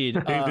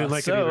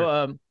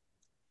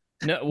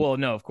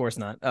 No, of course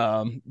not.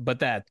 But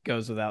that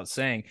goes without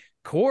saying.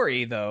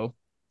 Corey, though,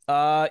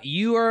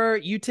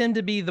 you tend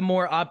to be the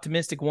more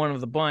optimistic one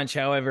of the bunch.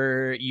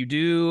 However,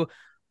 you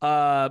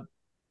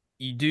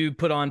do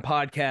put on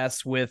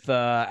podcasts with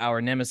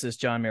our nemesis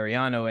John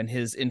Mariano, and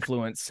his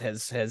influence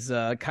has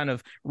kind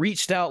of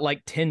reached out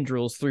like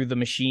tendrils through the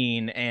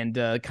machine and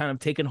kind of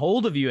taken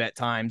hold of you at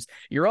times.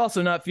 You're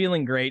also not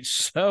feeling great,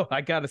 so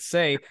I gotta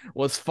say,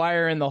 was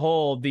Fire in the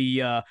Hole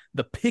the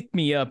pick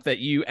me up that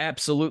you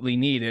absolutely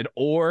needed,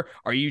 or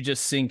are you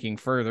just sinking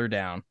further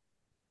down?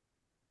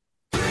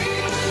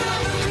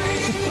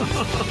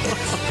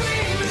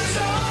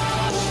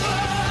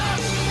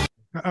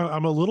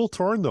 I'm a little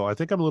torn, though. I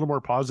think I'm a little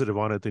more positive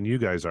on it than you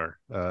guys are.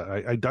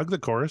 I dug the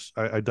chorus.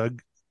 I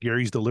dug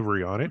Gary's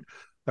delivery on it.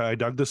 I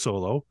dug the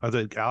solo. I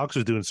think Alex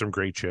was doing some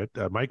great shit.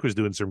 Mike was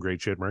doing some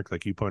great shit, Mark,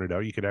 like you pointed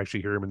out. You could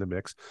actually hear him in the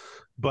mix.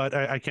 But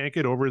I can't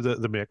get over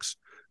the mix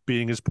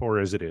being as poor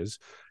as it is.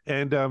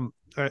 And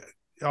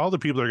all the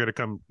people are going to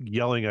come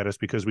yelling at us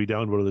because we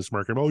downvoted this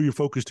market. Oh, you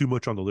focus too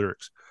much on the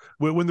lyrics.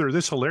 When they're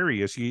this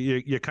hilarious,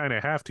 you kind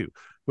of have to.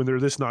 When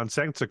they're this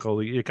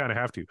nonsensical, you kind of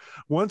have to.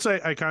 Once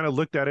I kind of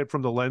looked at it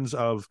from the lens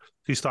of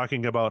he's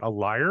talking about a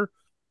liar,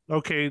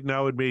 okay,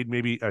 now it made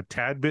maybe a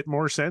tad bit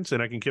more sense,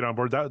 and I can get on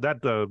board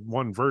that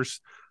one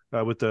verse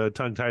with the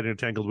tongue tied in a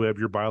tangled web,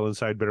 your bile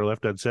inside better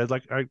left unsaid.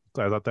 Like I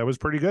thought that was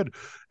pretty good,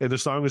 and the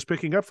song was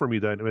picking up for me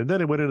then. And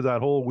then it went into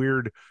that whole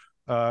weird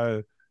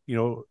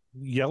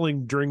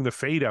yelling during the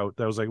fade out.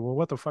 I was like, well,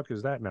 what the fuck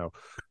is that now?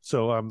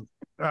 So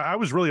I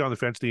was really on the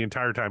fence the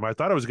entire time. I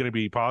thought I was going to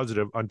be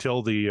positive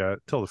until the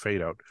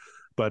fade out,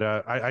 but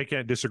I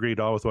can't disagree at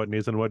all with what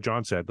Nathan, what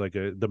John said. Like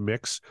the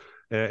mix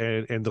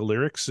and the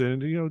lyrics,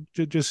 and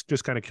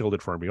just kind of killed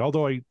it for me.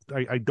 Although I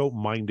don't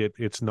mind it.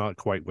 It's not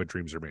quite what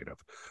dreams are made of.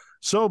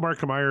 So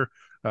Mark Meyer,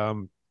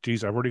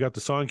 geez, I've already got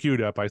the song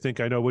queued up. I think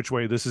I know which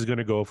way this is going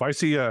to go. If I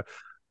see an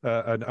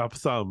up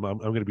thumb, I'm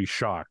going to be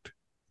shocked.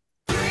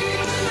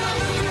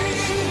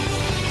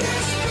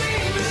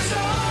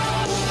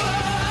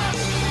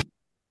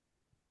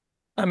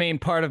 I mean,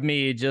 part of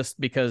me, just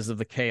because of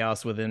the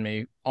chaos within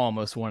me,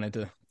 almost wanted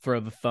to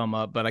throw the thumb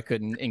up, but I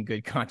couldn't in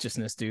good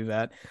consciousness do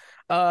that.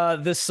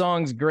 This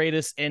song's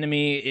greatest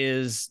enemy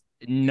is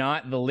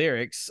not the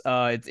lyrics.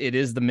 It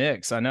is the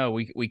mix. I know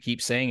we keep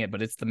saying it,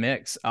 but it's the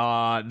mix.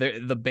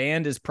 The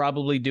band is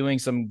probably doing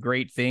some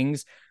great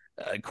things.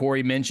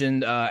 Corey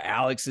mentioned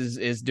Alex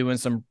is doing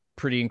some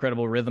pretty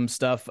incredible rhythm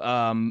stuff.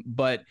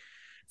 But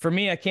for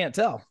me, I can't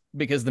tell,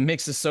 because the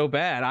mix is so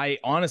bad. I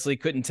honestly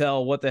couldn't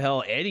tell what the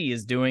hell Eddie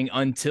is doing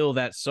until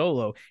that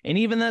solo. And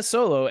even that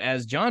solo,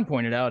 as John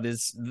pointed out,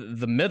 is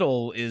the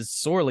middle is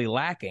sorely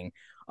lacking.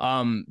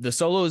 The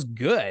solo is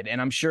good,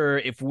 and I'm sure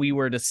if we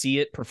were to see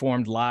it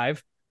performed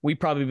live, we'd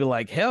probably be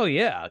like, hell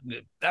yeah,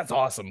 that's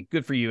awesome.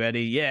 Good for you,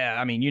 Eddie. Yeah,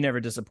 I mean, you never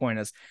disappoint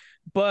us.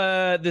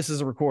 But this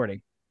is a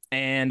recording,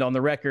 and on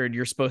the record,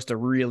 you're supposed to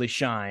really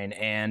shine,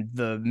 and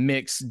the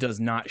mix does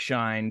not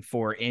shine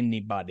for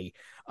anybody.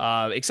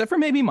 Except for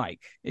maybe Michael.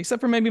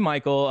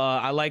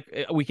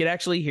 We could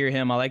actually hear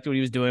him. I liked what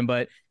he was doing,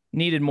 but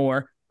needed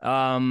more.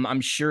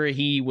 I'm sure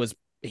he was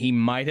He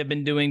might have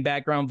been doing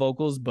background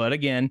vocals, but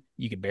again,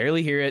 you could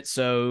barely hear it.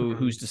 So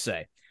who's to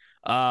say?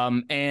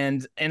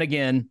 And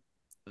again,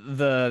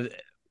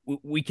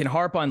 we can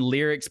harp on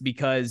lyrics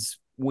because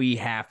we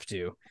have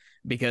to.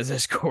 Because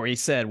as Corey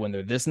said, when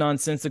they're this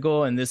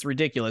nonsensical and this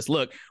ridiculous,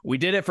 look, we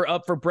did it for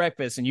Up for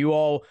Breakfast, and you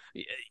all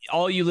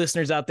you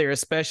listeners out there,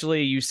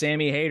 especially you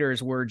Sammy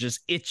haters, were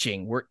just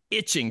itching. We're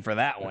itching for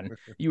that one.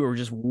 You were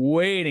just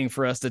waiting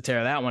for us to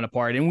tear that one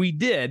apart, and we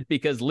did,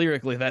 because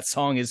lyrically that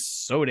song is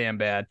so damn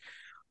bad.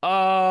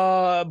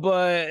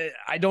 But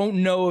I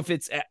don't know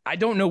I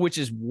don't know which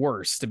is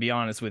worse, to be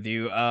honest with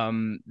you.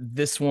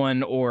 This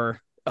one or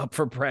Up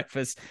for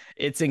Breakfast.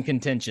 It's in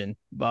contention.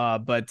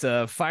 But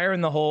Fire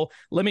in the Hole,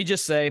 let me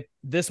just say,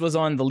 this was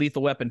on the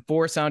Lethal Weapon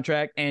 4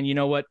 soundtrack, and you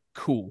know what?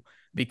 Cool,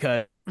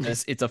 because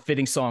it's a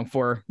fitting song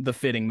for the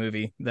fitting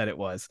movie that it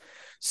was.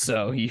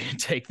 So you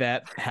take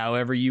that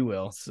however you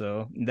will.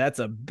 So that's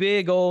a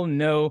big old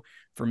no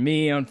for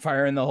me on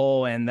Fire in the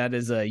Hole, and that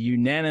is a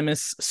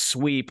unanimous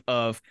sweep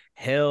of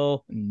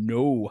hell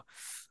no.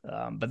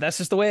 But that's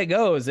just the way it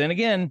goes. And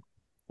again,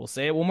 we'll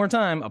say it one more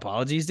time.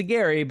 Apologies to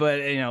Gary,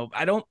 but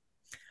I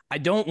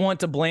don't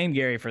want to blame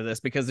Gary for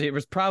this, because it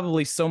was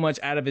probably so much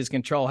out of his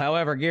control.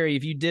 However, Gary,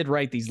 if you did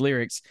write these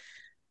lyrics,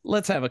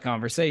 let's have a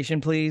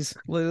conversation, please.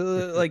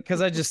 Like,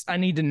 because I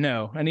need to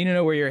know. I need to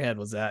know where your head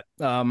was at.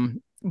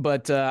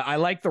 But I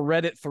like the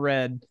Reddit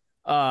thread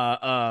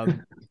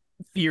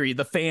theory,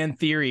 the fan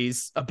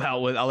theories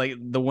about what I like,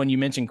 the one you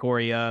mentioned,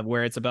 Corey,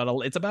 where it's about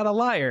a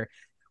liar.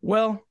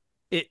 Well,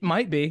 it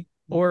might be,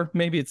 or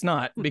maybe it's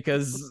not,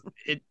 because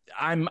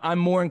I'm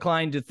more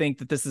inclined to think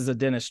that this is a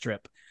dentist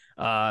trip.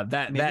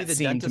 That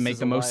seemed to make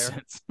the most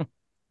sense.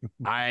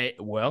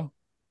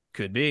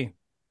 Could be.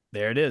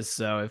 There it is.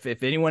 So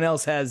if anyone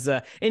else has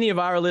any of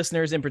our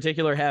listeners in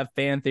particular have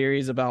fan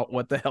theories about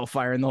what the hell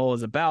Fire in the Hole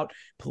is about,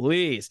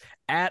 please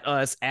at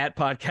us at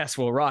Podcast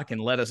Will Rock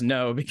and let us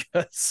know,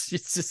 because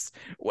it's just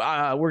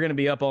we're gonna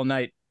be up all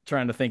night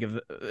trying to think of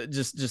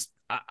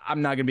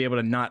I'm not gonna be able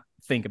to not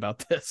think about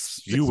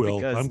this. You will.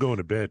 Because... I'm going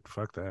to bed.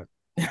 Fuck that.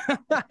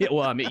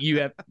 Well, I mean, you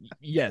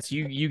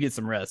get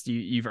some rest.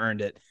 You've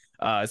earned it.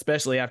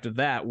 Especially after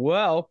that.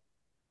 Well,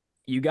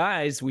 you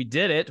guys, we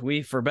did it.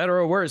 We, for better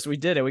or worse, we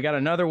did it. We got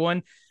another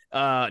one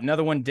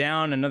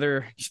down,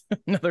 another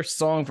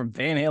song from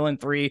Van Halen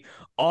 3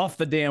 off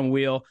the damn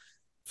wheel.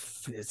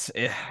 It's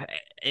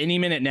any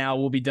minute now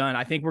we'll be done.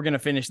 I think we're going to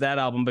finish that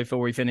album before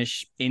we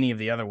finish any of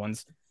the other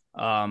ones.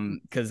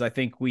 Because I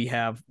think we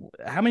have,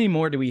 how many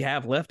more do we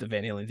have left of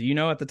Van Halen? Do you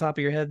know at the top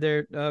of your head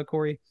there,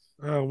 Corey?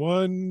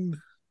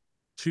 1,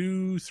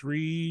 2,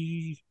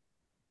 3,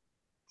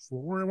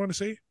 4, I want to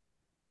say.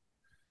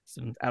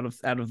 So out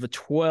of the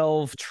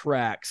 12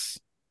 tracks,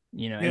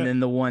 and then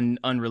the one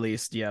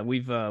unreleased. Yeah,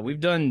 we've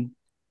done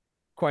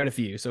quite a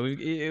few. So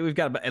we've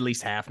got about at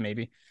least half,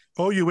 maybe.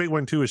 Oh, You Wait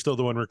 1 2 is still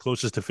the one we're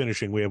closest to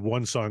finishing. We have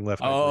one song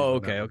left. Oh,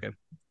 okay.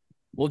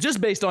 Well, just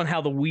based on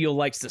how the wheel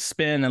likes to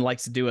spin and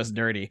likes to do us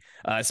dirty,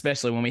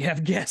 especially when we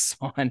have guests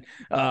on,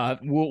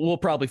 we'll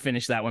probably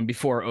finish that one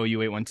before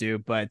OU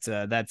 812. But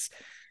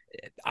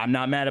I'm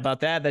not mad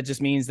about that. That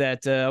just means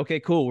that, okay,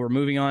 cool. We're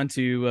moving on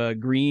to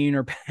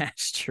greener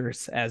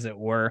pastures, as it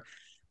were.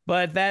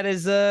 But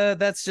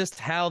that's just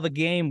how the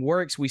game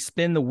works. We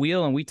spin the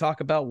wheel and we talk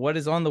about what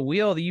is on the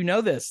wheel. You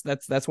know this.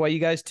 That's why you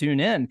guys tune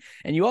in.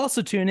 And you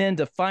also tune in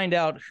to find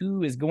out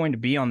who is going to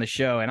be on the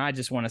show. And I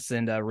just want to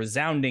send a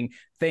resounding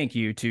thank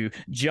you to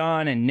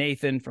John and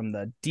Nathan from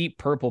the Deep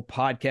Purple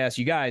podcast.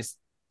 You guys,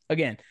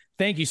 again,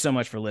 thank you so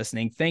much for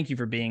listening. Thank you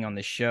for being on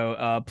the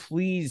show.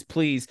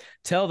 Please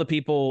tell the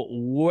people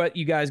what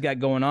you guys got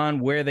going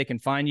on, where they can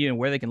find you and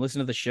where they can listen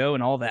to the show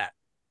and all that.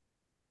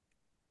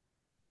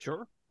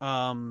 Sure.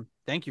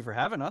 Thank you for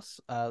having us.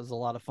 It was a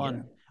lot of fun.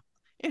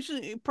 Yeah.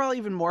 Actually, probably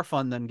even more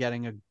fun than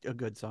getting a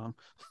good song.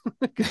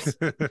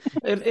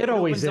 it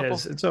always is. Well,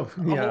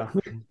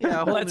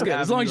 that's good.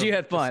 As long as you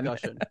had fun.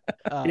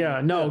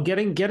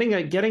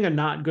 Getting a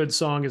not good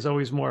song is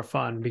always more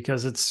fun,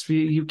 because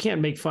you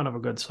can't make fun of a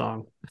good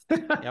song.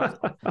 I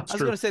was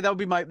going to say that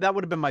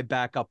would have been my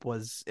backup,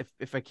 was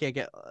if I can't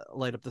get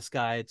Light Up the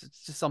Sky, it's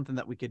just something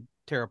that we could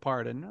tear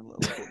apart, and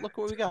look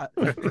what we got.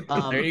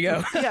 There you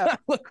go. Yeah,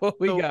 look what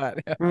we got.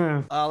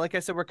 Like I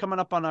said, we're coming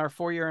up on our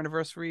 4-year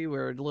anniversary.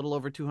 We're a little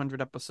over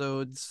 200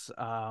 episodes.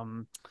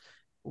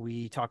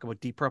 We talk about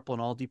Deep Purple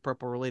and all Deep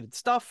Purple related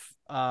stuff.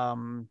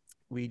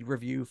 We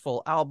review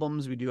full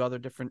albums. We do other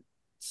different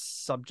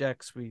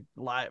subjects. We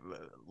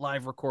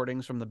live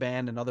recordings from the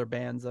band and other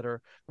bands that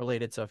are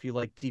related. So if you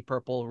like Deep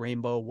Purple,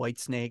 Rainbow,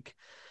 Whitesnake,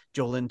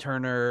 Joe Lynn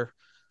Turner,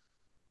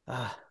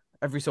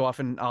 every so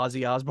often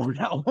Ozzy Osbourne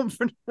album,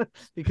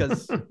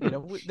 because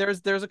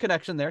there's a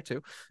connection there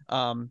too.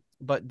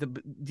 But the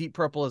Deep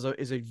Purple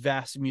is a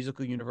vast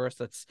musical universe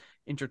that's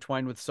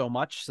intertwined with so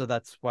much. So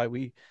that's why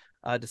we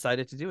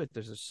decided to do it.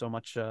 There's just so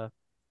much.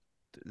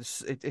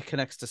 It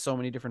connects to so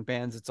many different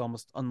bands. It's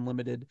almost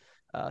unlimited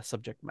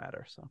subject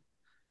matter. So,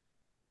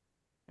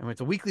 and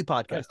it's a weekly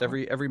podcast.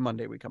 Every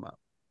Monday we come out.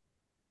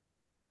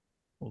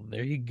 Well,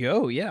 there you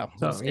go. Yeah.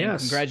 So,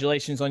 yes.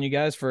 Congratulations on you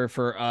guys for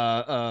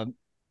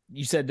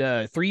you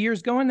said 3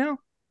 years going now?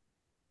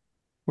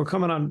 We're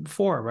coming on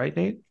 4, right,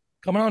 Nate?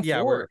 Coming on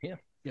 4. We're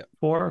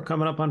 4,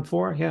 coming up on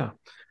 4. Yeah.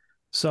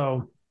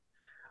 So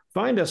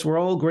find us where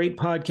all great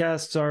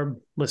podcasts are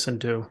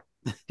listened to.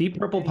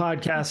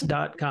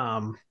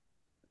 DeepPurplePodcast.com.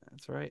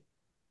 That's right.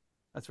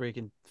 That's where you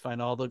can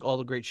find all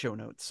the great show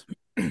notes.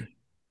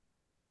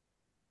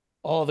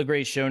 All the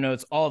great show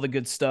notes, all the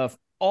good stuff,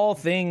 all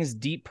things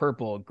Deep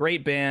Purple.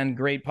 Great band,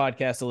 great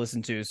podcast to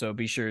listen to. So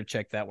be sure to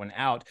check that one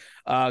out.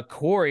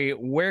 Corey,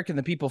 where can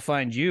the people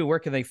find you? Where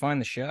can they find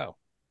the show?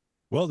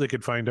 Well, they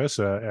could find us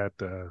at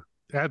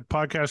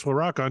Podcast Will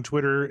Rock on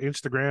Twitter,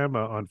 Instagram,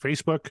 on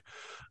Facebook.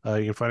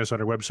 You can find us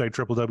on our website,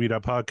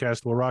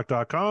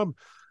 www.podcastwillrock.com.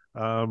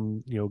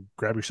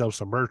 Grab yourself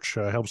some merch,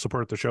 help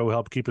support the show,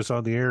 help keep us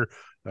on the air.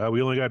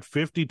 We only got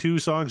 52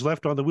 songs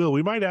left on the wheel.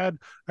 We might add,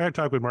 I had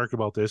to talk with Mark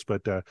about this,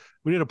 but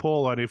we did a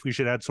poll on if we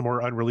should add some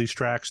more unreleased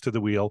tracks to the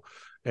wheel.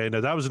 And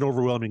that was an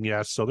overwhelming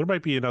yes. So there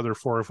might be another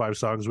 4 or 5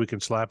 songs we can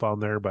slap on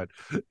there, but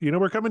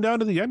we're coming down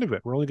to the end of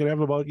it. We're only going to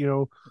have about,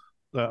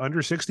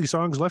 under 60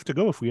 songs left to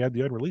go if we add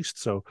the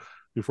unreleased. So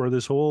before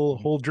this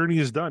whole journey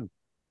is done.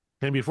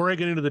 And before I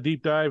get into the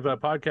Deep Dive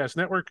Podcast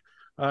Network,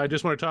 I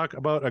just want to talk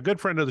about a good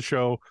friend of the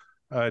show,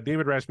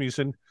 David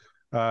Rasmussen,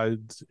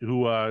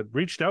 who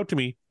reached out to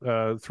me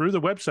through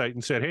the website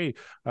and said, hey,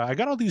 I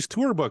got all these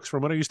tour books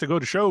from when I used to go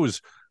to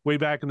shows way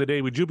back in the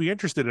day. Would you be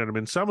interested in them?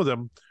 And some of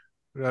them,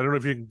 I don't know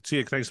if you can see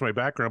it thanks to my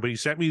background, but he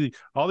sent me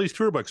all these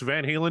tour books.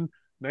 Van Halen,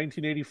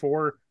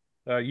 1984,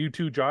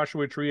 U2,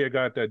 Joshua Tree. I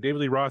got David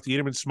Lee Roth, Eat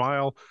 'Em and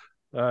Smile,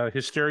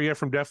 Hysteria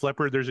from Def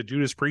Leppard. There's a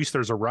Judas Priest.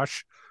 There's a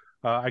Rush.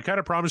 I kind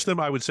of promised them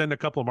I would send a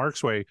couple of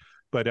Mark's way,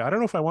 but I don't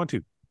know if I want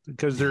to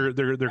because they're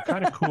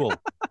kind of cool.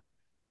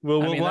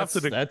 We'll have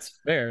to. That's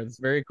fair. It's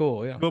very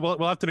cool. Yeah.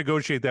 We'll have to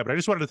negotiate that. But I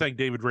just wanted to thank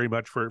David very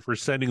much for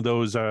sending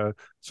those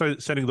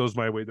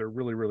my way. They're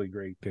really, really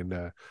great and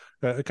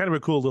kind of a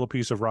cool little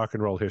piece of rock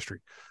and roll history.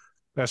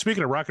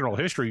 Speaking of rock and roll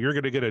history, you're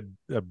going to get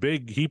a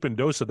big heaping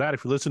dose of that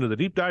if you listen to the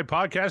Deep Dive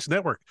Podcast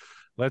Network.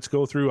 Let's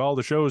go through all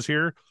the shows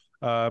here.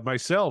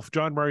 Myself,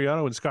 John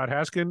Mariano, and Scott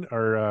Haskin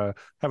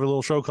have a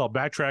little show called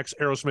Backtracks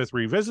Aerosmith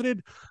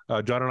Revisited.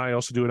 John and I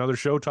also do another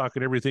show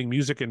talking everything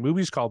music and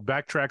movies called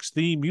Backtracks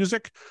Theme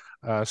Music.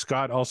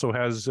 Scott also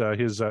has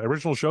his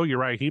original show,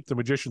 Uriah Heep, the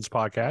Magicians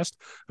Podcast.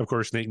 Of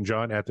course, Nate and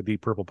John at the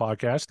Deep Purple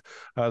Podcast.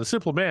 The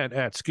Simple Man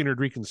at Skinnerd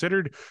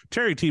Reconsidered.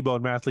 Terry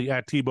T-Bone Mathley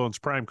at T-Bone's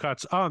Prime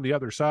Cuts on the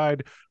Other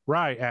Side.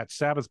 Rye at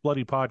Sabbath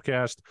Bloody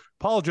Podcast.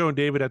 Paul, Joe, and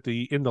David at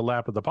the In the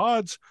Lap of the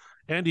Pods.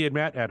 Andy and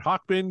Matt at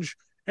Hawk Binge.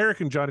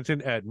 Eric and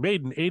Jonathan at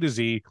Maiden A to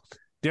Z.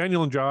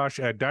 Daniel and Josh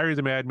at Diary of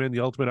the Madman,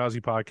 the Ultimate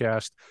Aussie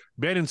Podcast.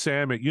 Ben and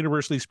Sam at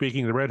Universally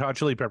Speaking, the Red Hot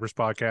Chili Peppers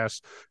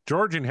Podcast.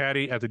 George and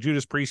Hattie at the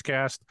Judas Priest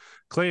Cast.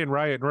 Clay and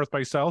Rye at North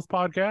by South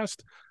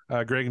Podcast.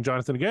 Greg and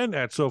Jonathan again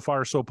at So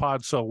Far, So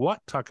Pod, So What,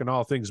 talking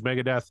all things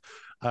Megadeth.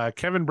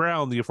 Kevin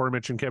Brown, the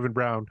aforementioned Kevin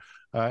Brown,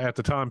 at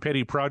the Tom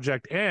Petty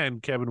Project,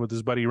 and Kevin with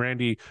his buddy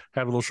Randy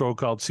have a little show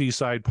called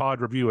Seaside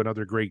Pod Review,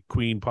 another great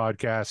Queen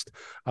podcast.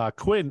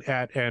 Quinn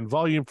at And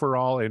Volume for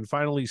All, and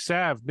finally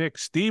Sav, Nick,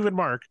 Steve, and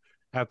Mark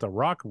at the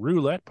Rock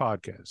Roulette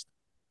Podcast.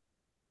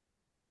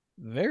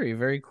 Very,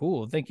 very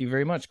cool. Thank you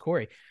very much,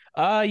 Corey.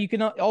 You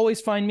can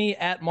always find me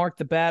at Mark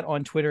the Bat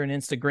on Twitter and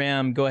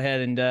Instagram. Go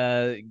ahead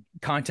and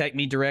contact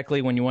me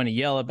directly when you want to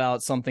yell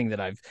about something that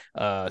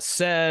I've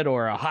said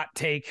or a hot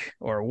take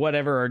or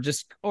whatever,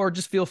 or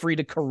just feel free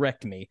to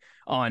correct me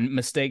on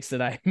mistakes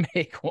that I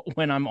make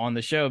when I'm on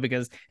the show,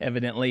 because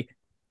evidently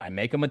I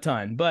make them a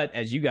ton. But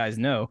as you guys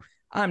know,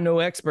 I'm no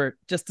expert,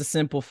 just a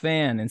simple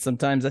fan, and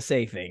sometimes I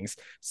say things.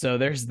 So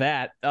there's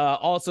that.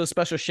 Also,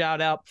 special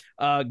shout out,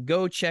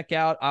 go check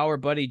out our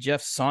buddy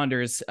Jeff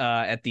Saunders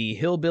at the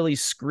Hillbilly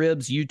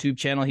Scribs YouTube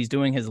channel. He's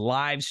doing his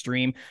live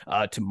stream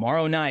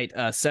tomorrow night,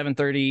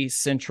 7:30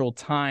 Central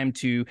Time,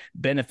 to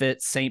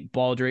benefit St.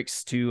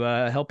 Baldrick's, to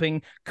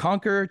helping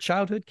conquer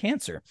childhood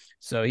cancer.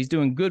 So he's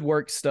doing good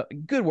work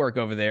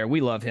over there.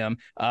 We love him.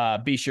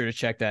 Be sure to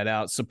check that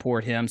out.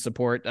 Support him.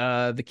 Support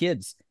the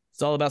kids.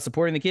 It's all about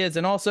supporting the kids.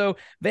 And also,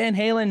 Van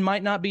Halen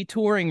might not be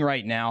touring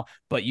right now,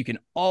 but you can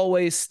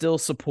always still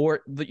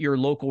support your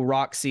local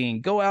rock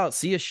scene. Go out,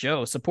 see a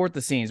show, support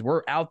the scenes.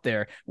 We're out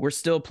there. We're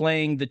still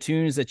playing the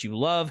tunes that you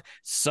love.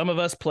 Some of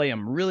us play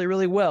them really,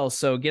 really well.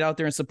 So get out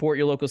there and support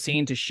your local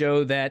scene to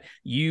show that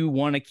you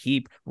want to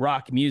keep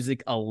rock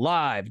music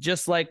alive,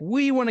 just like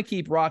we want to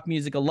keep rock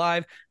music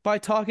alive by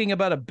talking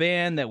about a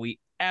band that we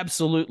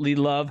absolutely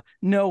love.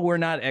 No, we're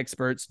not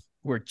experts.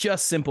 We're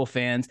just simple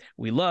fans.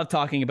 We love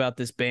talking about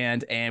this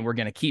band, and we're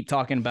going to keep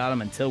talking about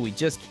them until we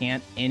just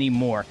can't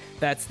anymore.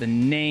 That's the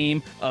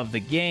name of the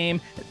game.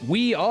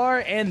 We are,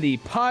 and the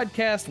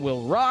podcast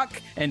will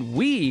rock, and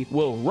we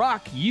will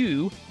rock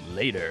you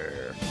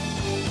later.